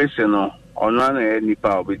question no ono na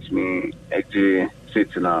nipa obetimi eje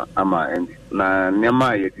sit na ama and na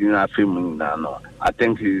nema ye di na afemu na no I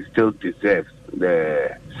think he still deserves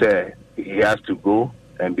the say he has to go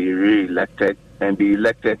and be re-elected and be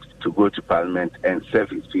elected to go to parliament and serve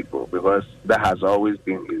his people, because that has always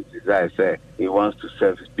been his desire. Say he wants to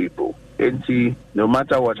serve his people. And see, no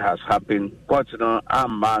matter what has happened,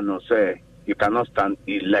 say you cannot stand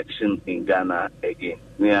election in Ghana again.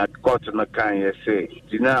 Near court no can say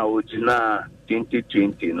Jina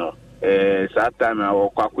 2020 no. That time I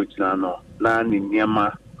walk with no ni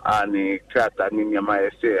nyama ani krata ni nyama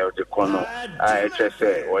say the corner I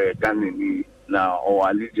say or Ghana ni na or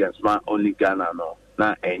allegiance man only Ghana no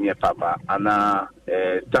na enye papa ana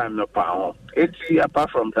time no pa. It's apart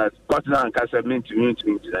from that, Scotland and Casa mean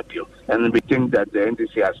to appeal. And we think that the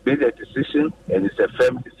NDC has made a decision, and it's a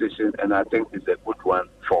firm decision, and I think it's a good one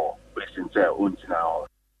for President now.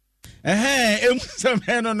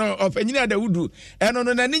 No, opanyini Adawudu. No,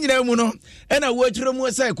 na nyina mu no. Na wo atwere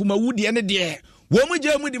mu sai kuma wudi ene de. Wo mu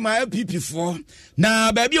gya mu di ma PP fo.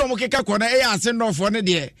 Na ba bia o mo keka kona ase no fo ne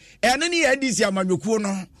de. Ene ne ya NDC amanyokuo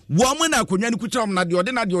no. Woman na konwa ni kutam na de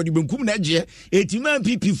ode na de ode benkum na gie etima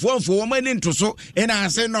PP fo woman ni ntoso ena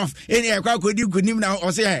ase no ena yakwa kodi kunim na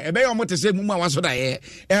o se e be yo motese mu ma waso da ye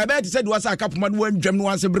e be te se de wasa akapoma no wanjam no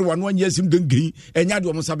wanse bere wano anya sim dengin enya de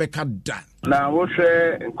o mo sabe kada na wo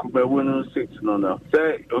hwe nkubawu no sit no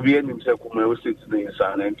say obi enim se kumawu sit no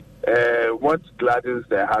insane what gladdens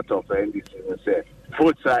the heart of NDC say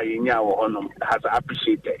votes are inya wo honom has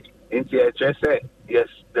appreciated into say yes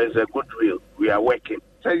there's a good will we are working.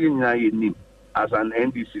 As an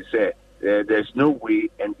NDC said, there's no way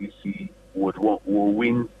NDC will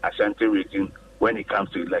win Ashanti region when it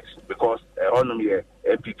comes to election, because economy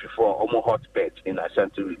MPP for almost hotbed in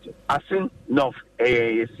Ashanti region. As in North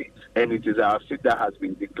AAA seat, and it is our seat that has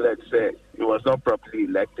been declared, say it was not properly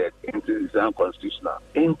elected into the unconstitutional.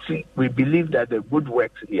 We believe that the good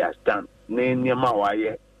work he has done,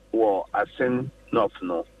 or Asin North,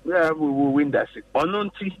 we will win that seat.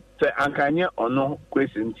 Onunti. Ankanya or no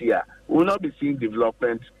question here, we will not be seeing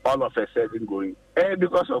development all of a sudden going.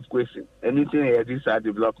 Because of question, anything here, these are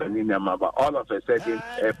development in Yamaba, all of a sudden,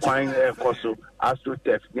 Pine Air Koso,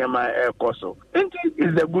 Astrotef, Yama Air Koso. And it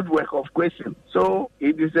is the good work of question. So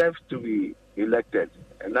he deserves to be elected.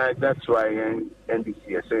 And that's why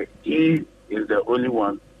NDC say he is the only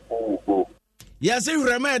one who will go. ya se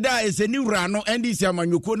hurama da ese ni wura no ndc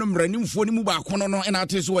amanyoko no mranimfo ni mu ba kono no ena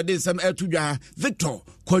ate so wode nsem atudwa Victor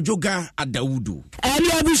Kojoga Adawudu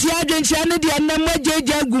ani abusia adwencha ne de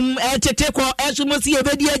namagyeja gum tete ko esomosi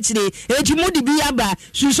ebedi akire ejimudi bi aba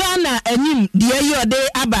Susana anyim de ayode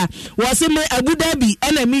aba wose me Abu Dhabi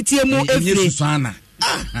ena mitie mu efre Susana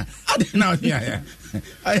ade na ya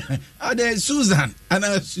ade Susan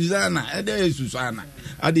ana Susana ade Susana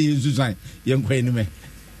ade Susan yenkwa ni me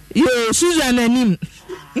yo Susan anim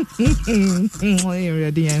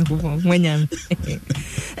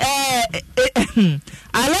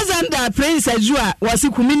Alexander Prince Azua wasi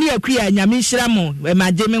kumini akuya nyame hyiramo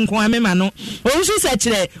majeme nko amema no onsu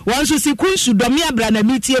sekire wonsu sikunsu domi abra na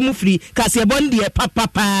mitie mu firi kase bonde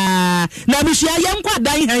papapa na bishia yenkwa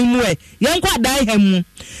dan han mu yenkwa dan han mu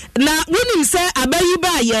na wonim se abayi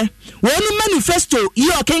baaye wonu manifesto yi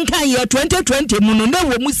okenkan ye 2020 mu no na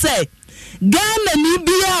wo mu se Ghana ni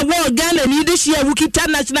bia wo Ghana ni de share wukita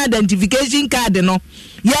national identification card no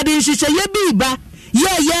ya de nhihye ye biba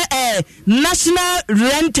ye national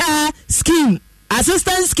rental scheme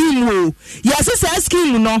assistance scheme wo ya assistance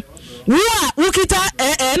scheme no wo wukita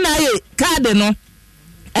na ye card no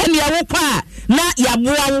ene ya wo pa na ya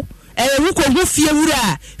boa wo wuko hu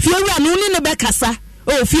fiewura no ni ne be kasa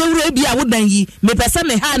o fiewura bia wo dan yi me pese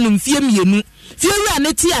me ha no mfie mienu fiewura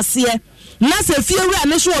ne ti ase na se fiewura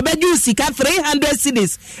ne so obedu sika 300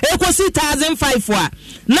 cedis ekosi 1005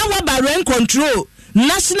 na wa ba rent control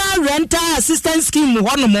national rental assistance scheme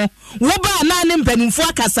honomo wo ba na ne mpanimfo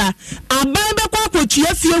akasa aban be kwa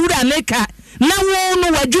kotua fiewura ne ka na wo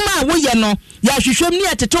no wadwuma wo ye no ya hwehwem ni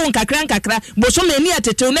atetew nkakra boso me ni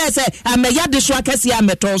atetew na se ameya de so akase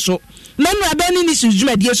ameto so menu abani ni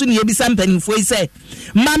sujuma die so ne yebisa mpanimfo ise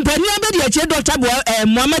mampani abedi ache Dr.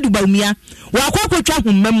 Muhammadu Baumia wa kwakotwa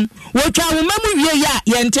hommam wo twa hommam wie ya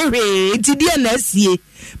ye ntehwe tidie na asie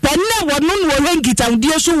panna wono no wo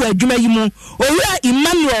nkitawdie so wa adwuma yi mu owura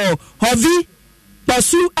Emmanuel Hovi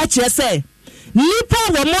pasu ache se nipa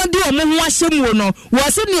wo mode o mo ho ahyem wo no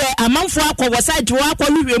wo se ne amanfo akọ site wo akọ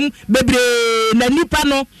luhwem bebre na nipa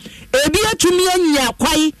no ebi atumi anya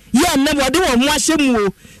kwai ye na wode wo ho ahyem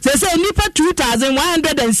wo se nipa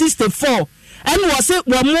 2164 and was it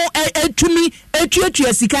one more to me a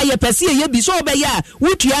tuatua sika ye pese ye bi so be ya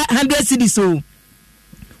wutua 100 cedis so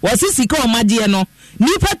was it sika o madie no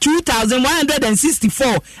nipa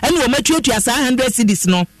 2164 and wo matuatua 100 cedis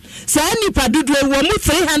no sa nipa dodo wo mu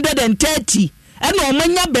 330 and o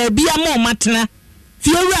manya baabi ama o matena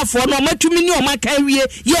fiewurafo no matumi ni o maka wie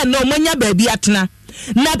ye na o manya baabi atena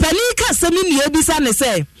na panika semi ni ebisa ne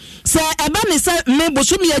se eba ne se me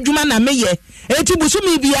bosumi adwuma na meye eti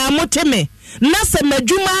bosumi bia moteme na se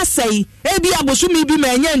madwuma asai ebi abosumi bi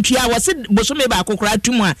ma nya ntua wose bosumi ba kokora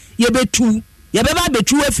tumu a yebetu yebeba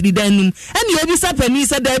betu afiri danum ene ebisa pani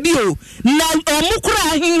se da bi o na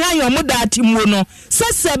omukura hinhan yomuda atimu no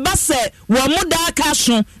se ba se womuda aka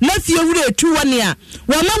so na fiewure etu wone a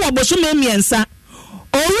woma wobosumi miensa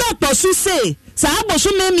owo posu se saa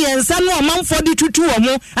bosome miensa no amanfo di tutu wo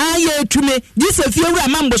mo aye etume di se fiewura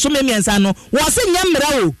man bosome miensa no wo se nyamra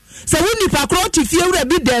o se woni pakro ti fiewura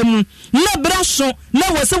bi dam na braso na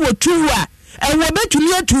wo se wo tuwa wo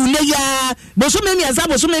betumi atu ne ya bosome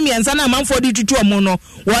miensa na amanfo di tutu wo mo no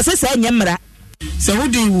wo se nyamra se wo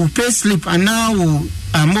di pay slip and now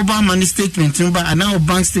mobile money statement number and now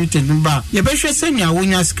bank statement number ye be hwe se nya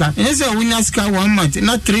wonya ska ene se wonya ska 1 month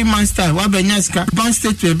na 3 months time wa benya ska bank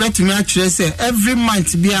statement betumi a kire se every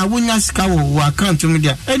month be a wonya ska wo account mu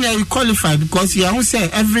dia ene you qualify because you won say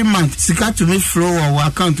every month sika to me flow wo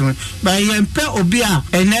account mu by ye mpe obi a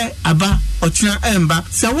ene aba otina emba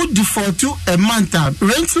se wo default a month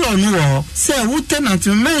rent loan wo se wo tenant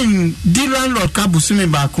men di landlord ka busumi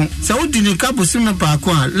ba ko se wo di ni ka busumi ba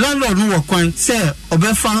ko landlord no wo kwan se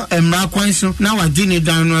obefa emra kwan so na wadi ni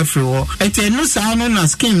dan no afri wo etenu sa no na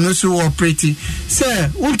scheme no so operate se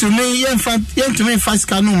untumi yentumi fast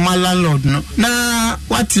ka no landlord no na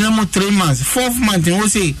watina mo 3 months 4th month wo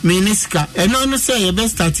say miniska eno no say ye be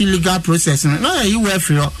start legal process no na you we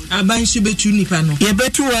afri wo aban su betu nipa no ye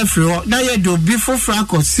betu we afri wo na ye do before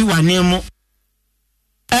frako si wane mo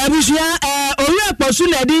abusia owura posu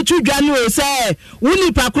na di tudwa no se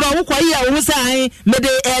wuni pakro wo koye wo sai me de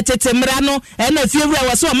tetemra no na fiewura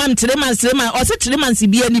wo so o man 3 months o se 3 months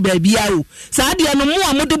bia ni ba bia o sa de no mo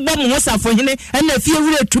amode bom ho safo hene na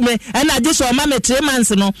fiewura tume na je so o ma me 3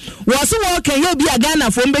 months no wo so wo kan ye bia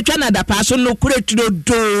Ghana fo mbetwa na da pa so no kuretudo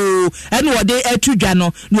do na wo de tudwa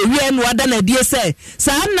no na wi na wada na die se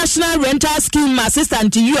sa national rental scheme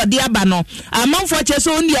assistant you ode aba no amanfo che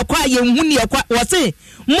so ni ekwa ye hu ni ekwa wo se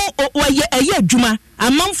mo oye eye adwuma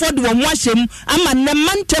amanfo de wo mo ahyem ama ne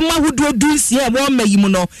mantem ahodo dunsi e wo mayi mu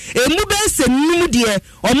no emu be senum de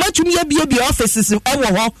o matum ye bie offices e wo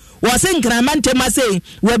ho wo se nkrama ntem ase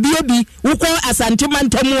wa bie wukọ asante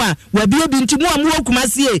mantem a wa bie ntimu amu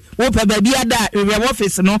okumase e wo pa ba bia da we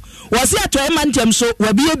office no wo se atoy mantem so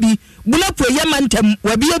wa bie buna po ye mantem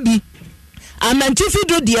wa bie amantifi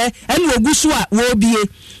do de ene ogusu a wo bie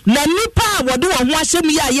na nipa a wode wo ho ahyem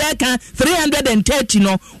ya ye ka 330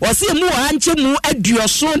 no wo se mu wo anche mu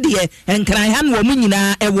aduoso de enkran ha no wo mu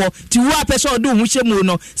nyina ewo ti wo apese wode wo ho hyem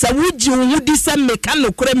no sa wuji wo ho di se meka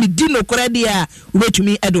no kora mi di no kora de a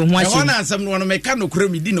wobetumi edo ho ahyem ho na asem no meka no kora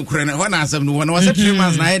mi di no kora na ho na asem no wo se 3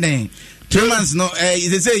 months na ye 3 months no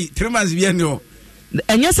they say 3 months bi ene o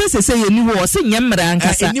enye sese ye ni wo se nyemra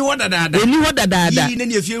nkasa eni wo dadaada yi ne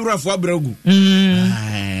ne fiewurafo abragu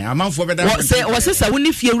amanfo beda wo se sa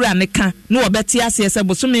woni fiewura ne ka na wo beti ase se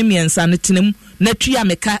bosome miensa ne tenam na tua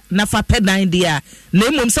meka na fa pedan de a na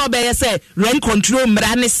emom se obeye se rent control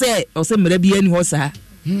mra ne se o se mra bi ani ho sa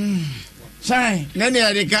sai nani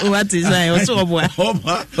arika what is sai o so oboa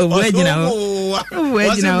oboa gina ho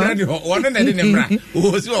wona na de mra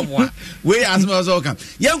o so oboa we asma so kan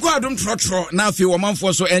yenko adom trotro na afi wo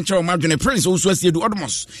manfo so enche wo madwene prince o so asiedu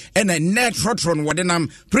odomos ena net trotro no wode nam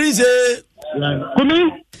prince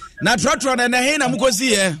kumi na trotro na he na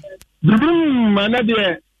mukosi ye mana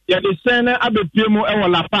de ya de sene abepie mu e wo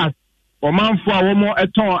la pass wo manfo a wo mo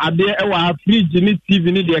eton ade e wa fridge ni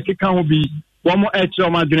tv ni de keka ho bi womo eche o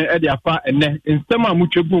madwene e de afa ene instem a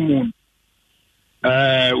mutwebu mu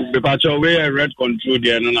be pacho we red control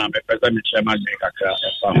de no na be pesa mi che madwene kakra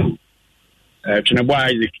efa twene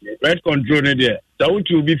Isaac red control ne de da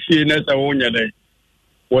wutu bi fie na sa wonya dai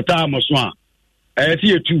wota amoso a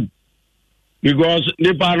tie tu because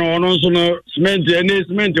the pan on so no cement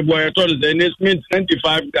boy to the cement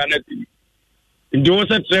 25 Ghana cedi in those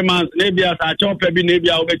 3 months maybe as a chop bi maybe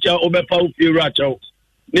obecha obefa ufie racho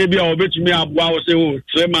maybe obetumi abua o say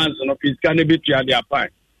 3 months no fiscal ne betua dia pan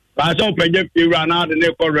ba so peje fie na de ne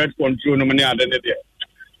red control no me ade ne de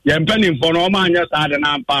ye mpani mfo no ma anya sa de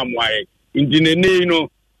na mpa amwae indinene no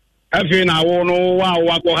afi na wo no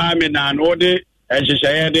wa ko ha me na no de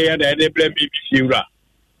ehyehyeye de blame bi fie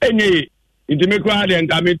enye intimekwa de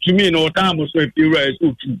ngame tumi no time so fie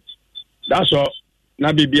so tu that's all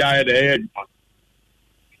na bibia de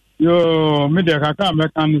yo me de kaka me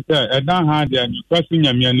kan se edan ha de ni kwasu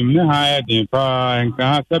nyamianim ne ha de pa nka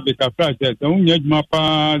ha se be ka fra se so nya djuma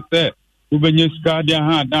pa se ubenye ska de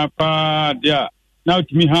ha da pa dia na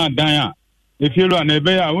utimi ha dan a efielo na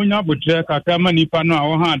ebe ya wonya botre kaka mani pa no a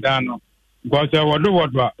wo ha dan no go se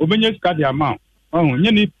wodo a ubenye ska de ama ohun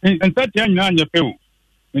nye ni nsati anya anya pewu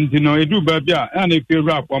ndino edu ba bia na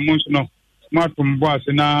efielo akwa mo nso no matum bo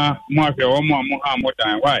ase na mo ahwe wo mo ha mo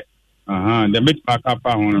dan why the bit back up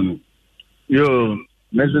on yo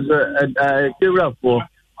message Kira for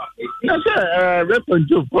na say reference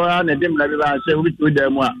to for and dem la be say we to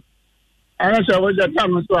dem a and so was the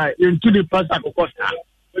time so into the pass akoko sta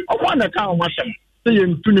o won the kan o say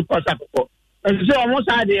into the pass akoko and so almost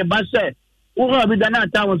had the ba say wo ga bi da na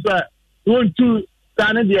time so won to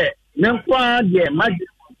stand there menkwa there magic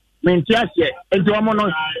mentiase ento mo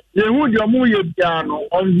no ye hu de mo ye bia no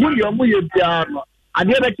on hu de mo ye bia no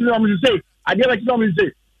ade ba ti no mo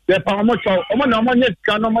say the pamo cho omo na omo nyes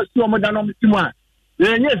kan no mo si omo da no mo timu a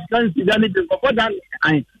ye nyes kan si da ni de ko da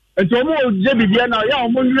an ento omo je bibia na ya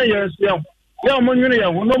omo nwure ye so ya omo nwure ye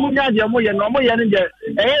ho no mo nya je mo ye no mo ye ne je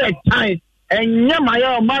time enya ma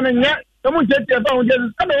ya o ma ne nya mo je te fa ho je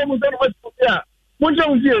ka do mo so no mo si a mo je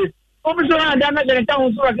ho si o bi so na da na je ta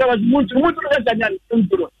ho so ka ba mo tu ka nya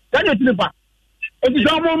nturo da je ti pa enti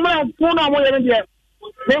so mo ma fo na mo ye ne je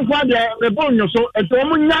then kwa de rebonyo so eto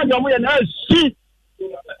mo nya de mo ye na si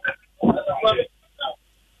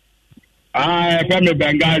family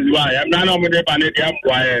bengazi wa ya na mo de ba ne de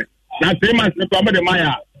ampoa ye na 3 months no mo de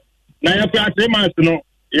maya na ya kwa 3 months no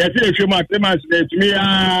ye se ehwe ma 3 months de tumi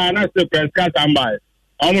ya na se press card amba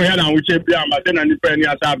o mo he na wo che bi amba de na ni pa ni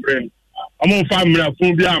asa brain o mo family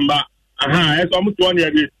fun bi amba aha e so mo to ne ye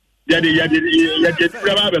de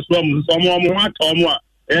ba be so mo ato mo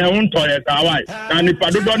a unto ye tawai na ni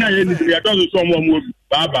padodo na ye ni ya to so mo mo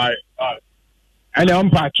bye bye and on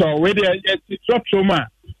patrol we dey trotro ma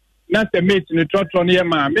na the mate ni trotro ni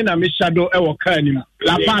ma me na me shadow e wo kan ni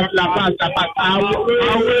la pass awe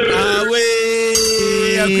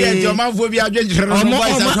akwe joma fo bi adwenjere no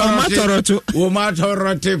o ma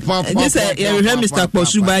toroto papa this ye hwe Mr.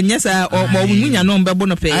 Posuba nyesa o munya no mbebo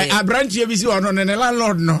no pe abrantie bi si ono ne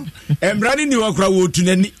landlord no embrani ni wakra wo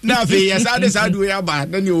tunani na afi yesa de sa du ya ba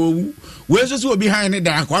na ni owu we so behind it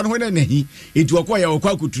da kwa no na nahi etu okwa ya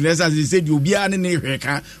okwa kutunesa say di obi ane ne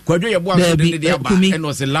hweka kwadwo ye bo aso de de aba and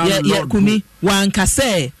was a landlord kumi wanka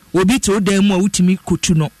say obi to dan mu a wutimi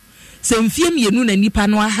kotu no se mfie mienu na nipa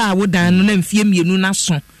no aha wo dan no na mfie mienu na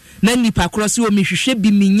so na nipa cross wo mehwehwe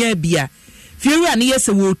bi minya bia fiewura ne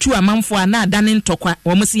yese wo tu amanfo ana adane ntokwa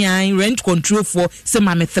wo msian rent control for se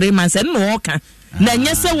mame 3 months en no oka na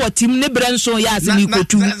nyese wotim ne branso ya asini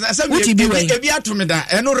kotu wuti bi we ebi atomeda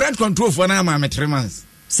eno rent control for na mame 3 months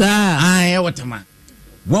sa ai wotama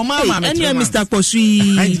wo mama mame 3 months Mr.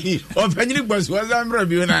 Kosui o panyini bosu azamra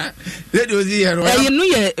bi na lady ozi here no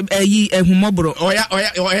ye yi ehumobro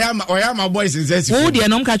oya my boys insesi wo de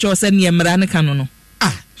no mka cho se ne mra ne kanu no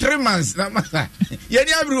 3 months na masa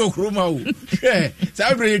yeni abri okroma o sa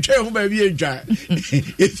abri twa ho ba bi edwa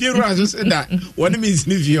if you run so that one means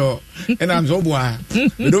nivio and I'm so boa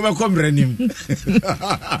do ba komranim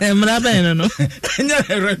mra ba no nya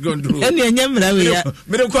red control enya mra we ya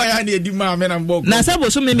me ko ya na edi ma me na mbok na sabo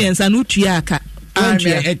so me mensa no tua aka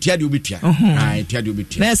etia de obitua etia de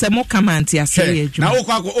obitua na se mo comment ase edwuma na wo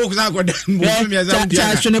kwa ko dan mo me za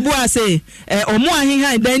dia cha bo ase omo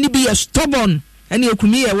ahehan dan ni bi ye stubborn ani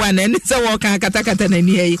ekumi ye wa na ni se wo kan katakata na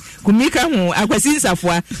ni yi kumi ka ho akwasi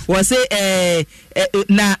nsafua wo se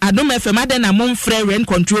na adom fm ade na mom frɛ rent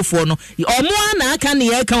control for no omo na aka ne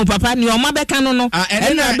ye kan papa ni omo be kan no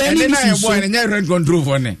ena be ni so ene rent control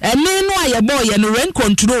for ne ene no aye boy ye no rent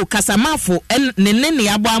control kasamafo ne ne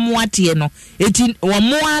abo amoate no eti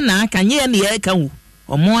omo na aka nye ne ye kan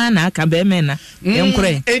omo na aka be mena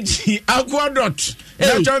enkure eti aquadot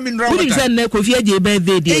na jamin rawata uri sene Kofi Aje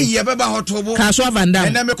birthday dey ye beba hotobo Kaswa Vandam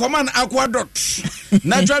ena me command aquadot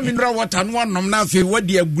na jamin rawata no nom na fe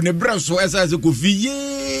wadi agune breso esa se Kofi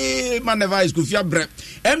ye manevise Kofi abre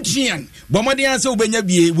MTN bomodi anse obenya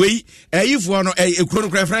bie wei ayifo no ekuro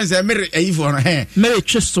no friends mere ayifo no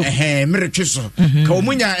Meretweso Meretweso ka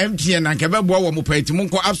omunya MTN anke bebo wo mo pati mo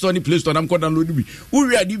nko App Store ni Play Store na mo download bi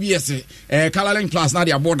uwi adbs Colorlink Plus na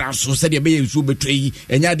dia border so se dia be yensu betui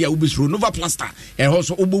enya dia ubisro Nova Plaster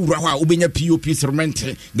also ubura ho a ubenya POP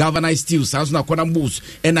cement galvanized steel sans na kona boss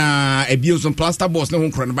na ebios plaster boss ne ho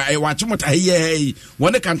nkro ba wa chimota hey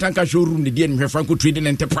wone kantanka showroom ne dia ne Franco Trading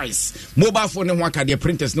Enterprise mobile phone ne ho akade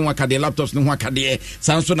printers ne ho akade laptops ne ho akade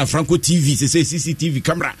sans na Franco TV se CCTV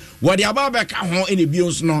camera wodi ababa ka ho ene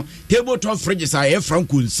bios no tabletop fridges a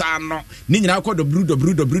Franco nsano ni nyina ko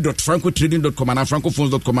www.francotrading.com na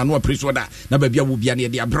francophones.com na press order na ba bia wo bia ne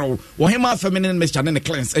dia bro wo hema feminine mixture ne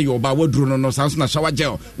cleanse ayo ba woduro no sans na shower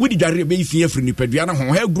gel we dware be fie free ni padua na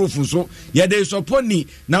ho hair growth so ye dey supponi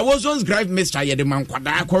na wozons grive mixture ye dey man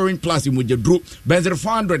kwada current plus mu je dro benzer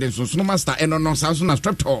 400 so no master eno no sans na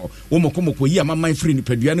streptol wo mokomoko yi ama free ni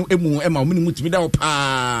padua no emu ema mu ni mutimi da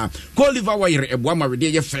pa ko liver wire ebo ama we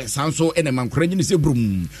dey ye fe sans so ene man kora ni se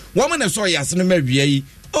brum wo ma na so ya se no ma wia yi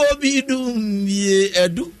obi dum ye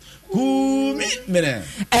edu kumi mena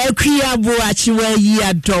ekwia bo achiwa yi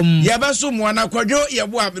adom yabaso mu ana kwadwo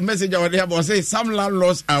yebo message awade yabo say some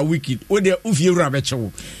landlords are wicked o de ufiewura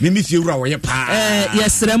bechewo mimi fiewura wo ye pa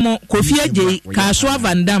yesremo Kofi Aje Kaswa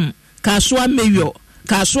Vandam Kaswa Meyo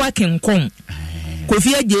Kaswa Kenkon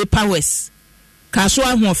Kofi Aje Powers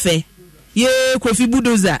Kaswa Hofe ye Kofi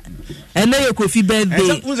Budoza ene ye Kofi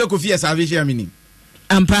birthday unze Kofi salvation mini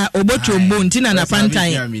ampa obochombo ntina na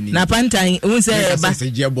pantan unse ba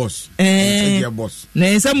se boss na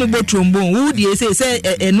esa mu bochombo wudi se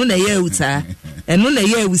enu na ye uta enu na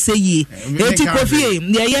ye use yi eti Kofi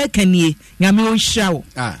ye kanie nyame o hirawo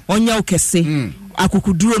onya okese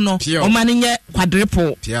akukuduro no o mane nye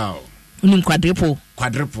quadruple unim quadruple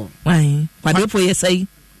why quadruple yesai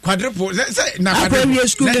quadruple say na quadruple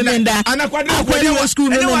school nenda ana quadruple school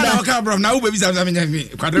nenda na ka bro na u baby sam me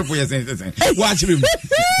quadruple yes watch me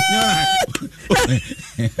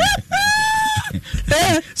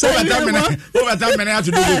so over time me have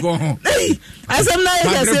to do go asem na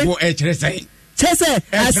ya say quadruple say chese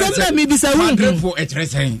asem na mi bisa wu quadruple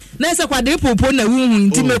say na say quadruple po na wu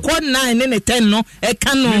nti me ko 9 ne 10 no e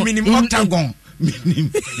ka no minimum octagon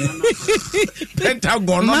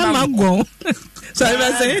pentagon mama go so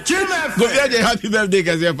I say Kofi Aje happy birthday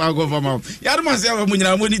cause you pa go for mom yar ma say mo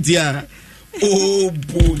nyina mo ni tia oh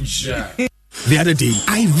boja. The other day,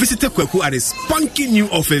 I visited Kweku at his spunky new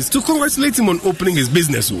office to congratulate him on opening his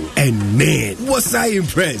business. And man, was I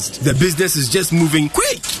impressed. The business is just moving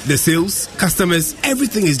quick. The sales, customers,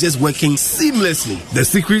 everything is just working seamlessly. The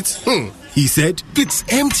secret? He said, "It's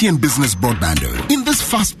MTN Business Broadband. In this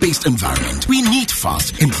fast-paced environment, we need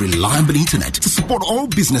fast and reliable internet to support all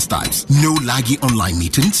business types. No laggy online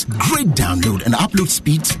meetings, great download and upload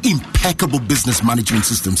speeds, impeccable business management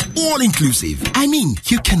systems, all inclusive. I mean,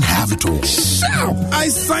 you can have it all." I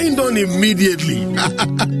signed on immediately.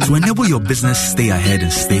 To enable your business stay ahead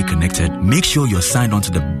and stay connected, make sure you're signed on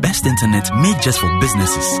to the best internet made just for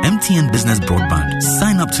businesses. MTN Business Broadband.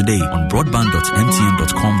 Sign up today on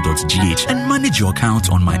broadband.mtn.com.gh and manage your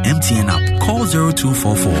account on my MTN app. Call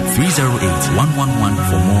 0244-308-111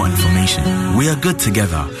 for more information. We are good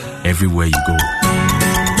together everywhere you go.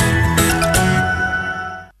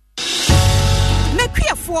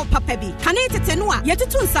 Papa bi kanete tenua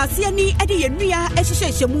yetutu nsase ani ede yenua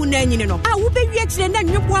ehyehyehye mu na anyine no a wo bewie kire na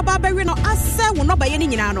nwebo aba bawe no ase wo no baye ni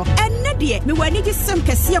nyina no enne de me wani gi sem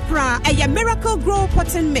kese kra eye Miracle Grow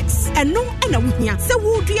Cotton Mix eno na wohia se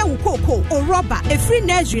wo dua wo koko o rubber efri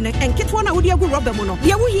na adwene enketwo na wo de agu rubber mu no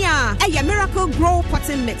ye wohia eye Miracle Grow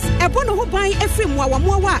Cotton Mix ebo no ho ban efri mu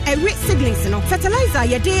awamoa a ewe seedlings no fertilizer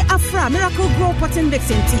ye de afra Miracle Grow Cotton Mix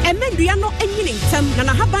enti emendua no anyine ntam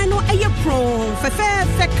na haban no eye pro fefe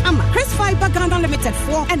Chris Fiber Ghana Limited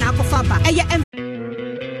for and Aquafaba.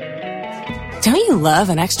 Don't you love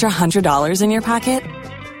an extra $100 in your pocket?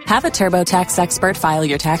 Have a TurboTax expert file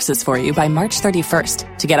your taxes for you by March 31st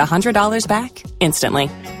to get $100 back instantly.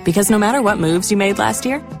 Because no matter what moves you made last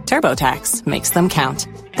year, TurboTax makes them count.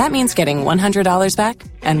 That means getting $100 back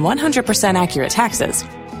and 100% accurate taxes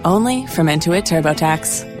only from Intuit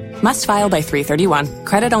TurboTax. Must file by 3/31.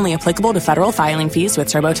 Credit only applicable to federal filing fees with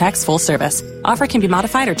TurboTax full service. Offer can be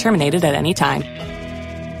modified or terminated at any time.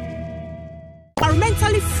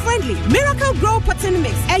 Environmentally friendly Miracle Grow Cotton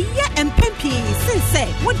Mix. Eye empempi since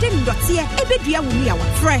what didn't got here. Ebedua wumi awa.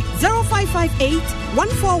 Fre 0558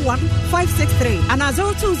 141 563 and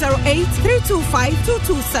 0208 325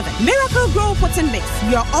 227. Miracle Grow Cotton Mix.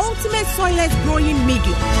 Your ultimate soilless growing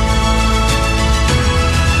medium.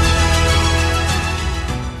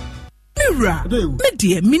 Me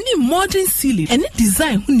dear, mini modern ceiling and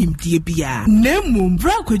design hunim dear bia. Nemo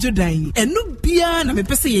bra kwejo dan. Enu bia na me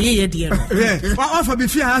pese ye dear. Wa fa be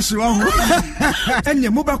fi hash wa ho. Enye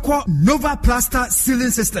mobako Nova Plaster Ceiling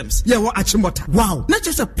Systems. Ye wo achimota. Wow. Not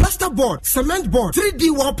just a plaster board, cement board, 3D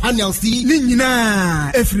wall panels ni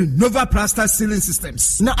nyina. Every Nova Plaster Ceiling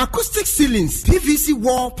Systems. Na acoustic ceilings, PVC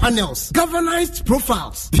wall panels, galvanized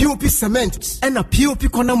profiles, POP cement and a POP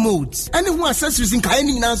corner molds. Any who accessories in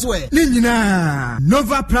kaini na so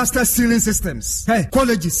Nova Plaster Ceiling Systems. Hey,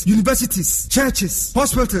 colleges, universities, churches,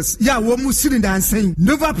 hospitals. Yeah, we mu ceiling and saying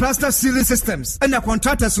Nova Plaster Ceiling Systems. And the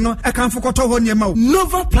contractors no, I can't forget to hold your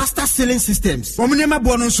Nova Plaster Ceiling Systems. Omunema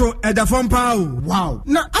bonusho at the phone power. Wow.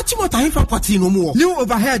 Now, achimota hifa pati no more. New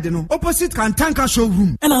overhead no, opposite Kantanka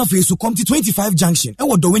showroom. And our face will come to 25 Junction. And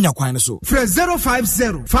what do we na so? Fresh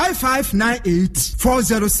 050 5598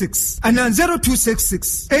 406 and then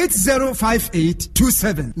 0266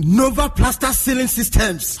 805827. Nova Plaster Ceiling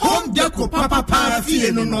Systems. Home Deco Papa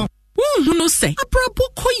Parafie no. No say aprabo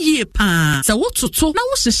koye pa sa wototo na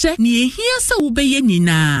wo hyehyɛ ne ehia sa wo beye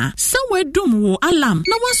nyina sa wedum wo alarm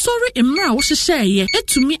na wasɔre emra wo hyehyɛ ye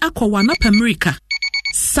etumi akɔwa na America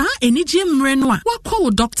sa enije mre no a wakɔ wo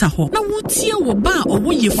doctor ho na wotie wo ba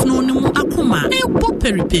owo yefunu no mu akoma ebo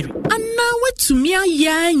periperi ana wetumi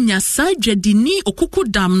aya nya sa dwadini okuku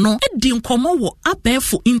dam no edi nkomo wo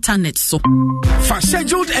abɛfo internet so fa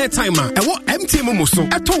scheduled airtime ewo MTN mo so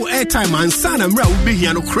eto airtime ansa na mra wo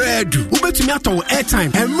behia no kradu wo betumi ato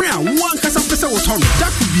airtime emra wo ankasa pese wo tono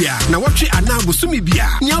dakubia na wotwe anago sumi bia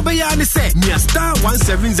nya obeya ne se nya star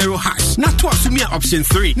 170 hash na to asumi option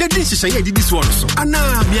 3 na din hyehyɛ ye didi so so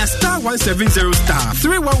ana mia star 170 star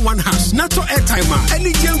 311 hash na to airtime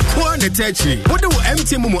any gem ko na techi wo de wo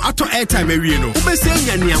MTN mo ato airtime awie no wo bese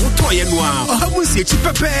nya ne wo to ye no a ohamu sie chi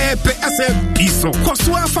pepepe ase biso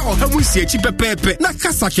koso afa ohamu sie chi pepepe na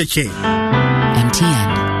kasa keke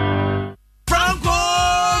MTN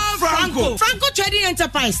Franco Trading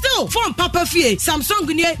Enterprise still phone Papa Fie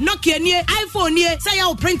Samsung nie Nokia nie iPhone nie say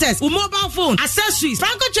your printers or mobile phone accessories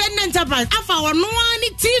Franco Trading Enterprise afa our no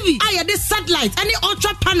TV aya this satellite any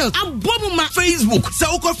ultra panels abomuma Facebook say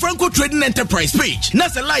oko Franco Trading Enterprise page na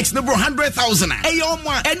say likes number 100,000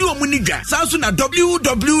 eyoma eni omunidwa sanso na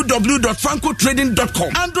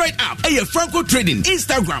www.francotrading.com Android app Franco Trading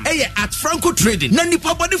Instagram at Franco Trading na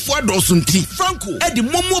nipa body for adosunti Franco edi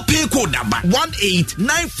momo pay code number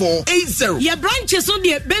 18948 your brand branches on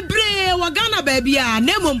the Bebre Wagana baby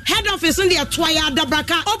Nemum head office on the Twaya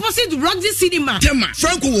Dabraka opposite Roxy Cinema. Tema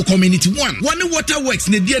Franco Community 1 Waterworks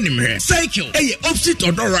ne Dianimere Cycle opposite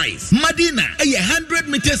Odor Rise Madina 100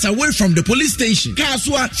 meters away from the police station.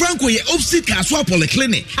 Kaswa Franco opposite Kaswa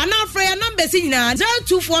Polyclinic. And our prayer number is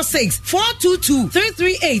 0246 422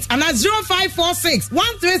 338 and 0546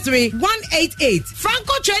 133 188.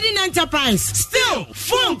 Franco Trading Enterprise. Still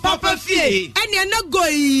phone Papa Fie and you're not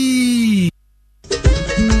going.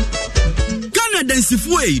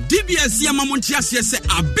 Densifue DBS Yamamontia says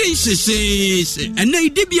a bench and nay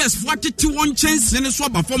DBS 41 chance and a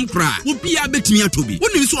swap of form cry will be a bit near to be. When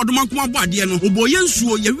you saw the Mankuma Badiano,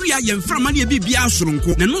 Oboyansu, Yaria, Yamframania Bibia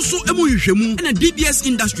Sonko, and also Emoyushemu and a DBS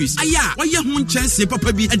Industries. Aya, why your one chance,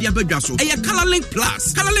 Papa B at the Abegaso, a Colorlink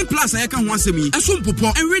Plus, I can once me, a son popo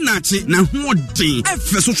and Renachi, now what day, F.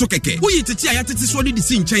 Sokeke, who you to tia to solid the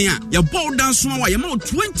scene China, your ball down small, your more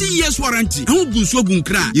 20 years warranty, who Bunsogun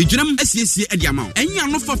cry, you jam SCC at the amount. And you are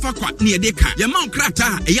not for near Deka, your mount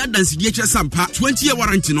crata, a yard dance DHS Sampa, 20-year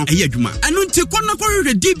warranty no a yaduma. And until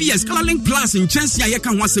the DBS Colorlink Plus in Chancy, I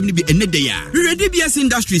can once be a nedaya. DBS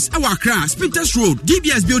Industries, our crash, Spinters Road,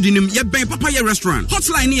 DBS Building, Yabay Papaya Restaurant,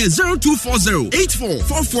 hotline here 0240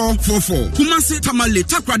 844444. Kumasi Tamale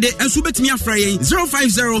Takrade and Subetimia Frey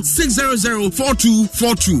 050 600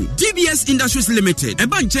 4242. DBS Industries Limited, a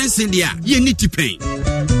bunch of India, you need to pay.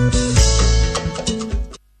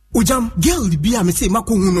 Ujam, girl, be a mistake,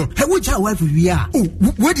 Makuno. Hey, which our wife we are? Oh,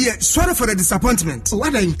 what dear, sorry for the disappointment.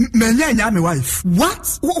 What I my wife.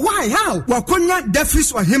 What? Why? How? Wakonya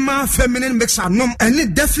Defis or Hima feminine mixer num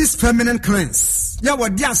and Defis feminine cleanse. Ya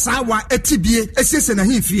what dear Sawa etibie, SS and a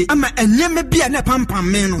hifi. Ama and yeme be a pampa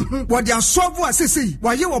meno. What dear Sovo assissi,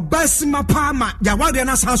 while you were Bassima Palma,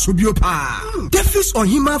 Yawadianas house will be a pa. Defis or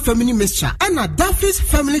Hima feminine mixture and a Defis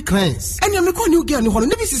family cleanse. And you make one new girl who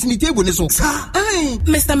never sees any table.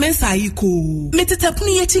 Mr. Mensaiko,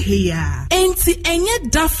 metetapuni yeti heya. Enti enye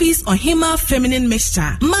Duffy's or Hima feminine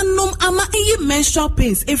mixture. Manum ama eye menstrual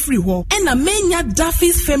pains everywhere. Ena menya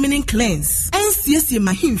Duffy's feminine cleanse. NCS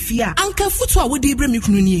mahimfia. Anka futwa wudi ibre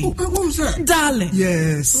mikununye. Darling.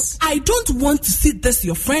 Yes. I don't want to see this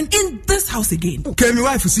your friend in this house again. Okay, my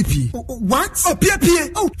wife is CP. What? Oh, Pia.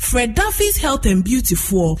 Oh, Fred Duffy's Health and Beauty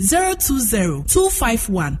for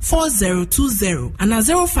 020-251-4020 and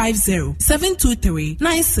 050-723-9640.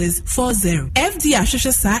 FD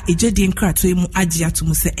Ashesha sa ejedi nkratoe mu agya to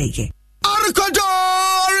mu se eye.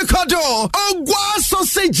 Ricardo, Ogwa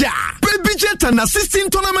Sausage, Baby Jet and assisting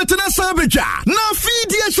tournament in a Sabeja. Now feed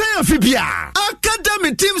the Fibia.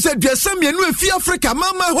 Academy teams at the Samian with Africa,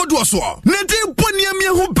 Mama Hodwaswa. Nede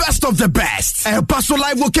Boniamia who best of the best. El Paso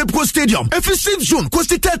Live will Cape Coast Stadium. 15th June,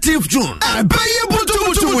 Costi 13th June. Baye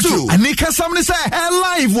Butu. And Nika Samni say,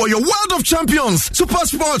 live for your World of Champions, Super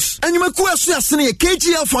Sports, and you may question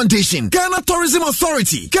KGL Foundation, Ghana Tourism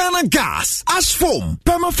Authority, Ghana Gas, Ash Foam,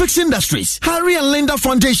 Permafix Industries, Harry and Linda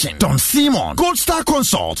Foundation, Don Simon, Gold Star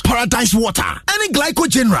Consult, Paradise Water, and Glyco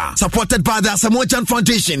General, supported by the Samoan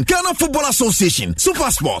Foundation, Ghana Football Association,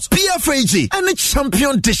 Super Sports, PFAG, and the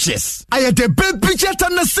Champion Dishes. I had the baby jet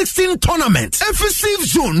on the 16th tournament. 15th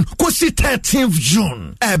June, Kosi 13th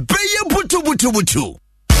June. Baye Butu.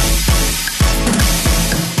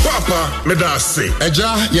 Papa Medase.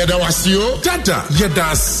 Eja Yedawasio. Dada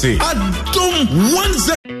Yedase. Adum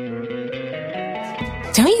 10.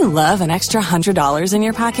 Don't you love an extra $100 in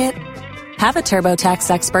your pocket? Have a TurboTax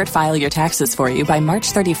expert file your taxes for you by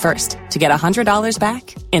March 31st to get $100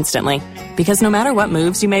 back instantly. Because no matter what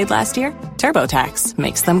moves you made last year, TurboTax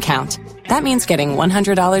makes them count. That means getting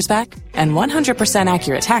 $100 back and 100%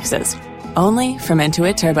 accurate taxes only from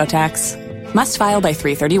Intuit TurboTax. Must file by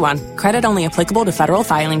 3/31. Credit only applicable to federal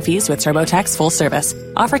filing fees with TurboTax full service.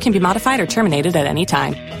 Offer can be modified or terminated at any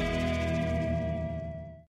time.